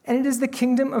 And it is the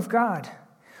kingdom of God,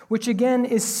 which again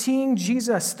is seeing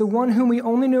Jesus, the one whom we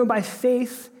only know by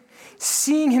faith,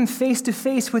 seeing him face to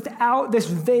face without this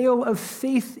veil of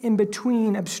faith in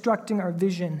between obstructing our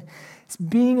vision. It's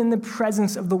being in the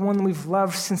presence of the one we've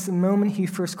loved since the moment he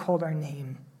first called our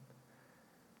name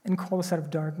and called us out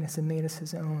of darkness and made us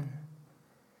his own.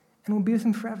 And we'll be with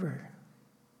him forever.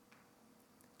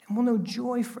 And we'll know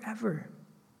joy forever.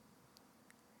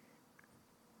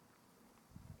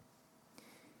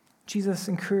 Jesus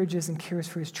encourages and cares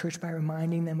for his church by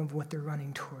reminding them of what they're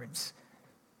running towards.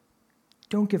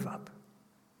 Don't give up.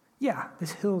 Yeah,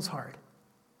 this hill's hard.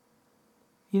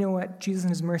 You know what? Jesus in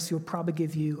his mercy will probably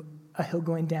give you a hill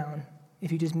going down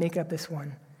if you just make up this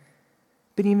one.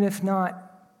 But even if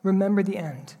not, remember the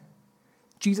end.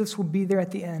 Jesus will be there at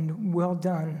the end. Well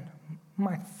done,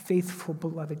 my faithful,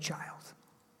 beloved child.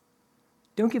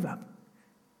 Don't give up.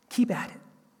 Keep at it.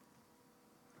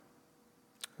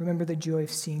 Remember the joy of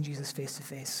seeing Jesus face to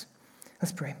face.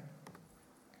 Let's pray.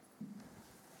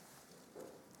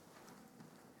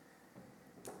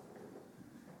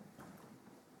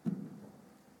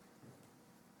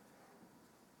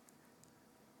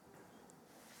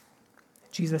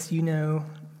 Jesus, you know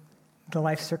the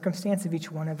life circumstance of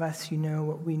each one of us. You know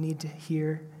what we need to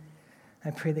hear.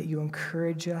 I pray that you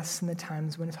encourage us in the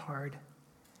times when it's hard.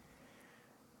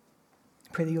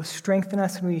 I pray that you'll strengthen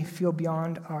us when we feel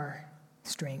beyond our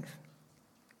strength.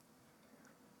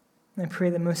 And I pray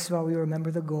that most of all we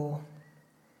remember the goal,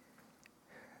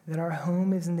 that our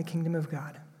home is in the kingdom of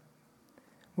God,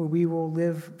 where we will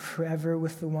live forever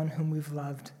with the one whom we've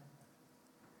loved,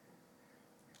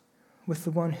 with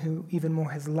the one who even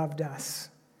more has loved us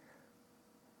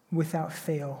without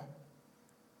fail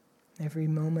every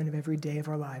moment of every day of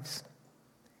our lives.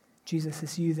 Jesus,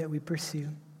 it's you that we pursue.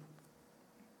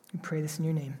 We pray this in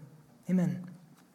your name. Amen.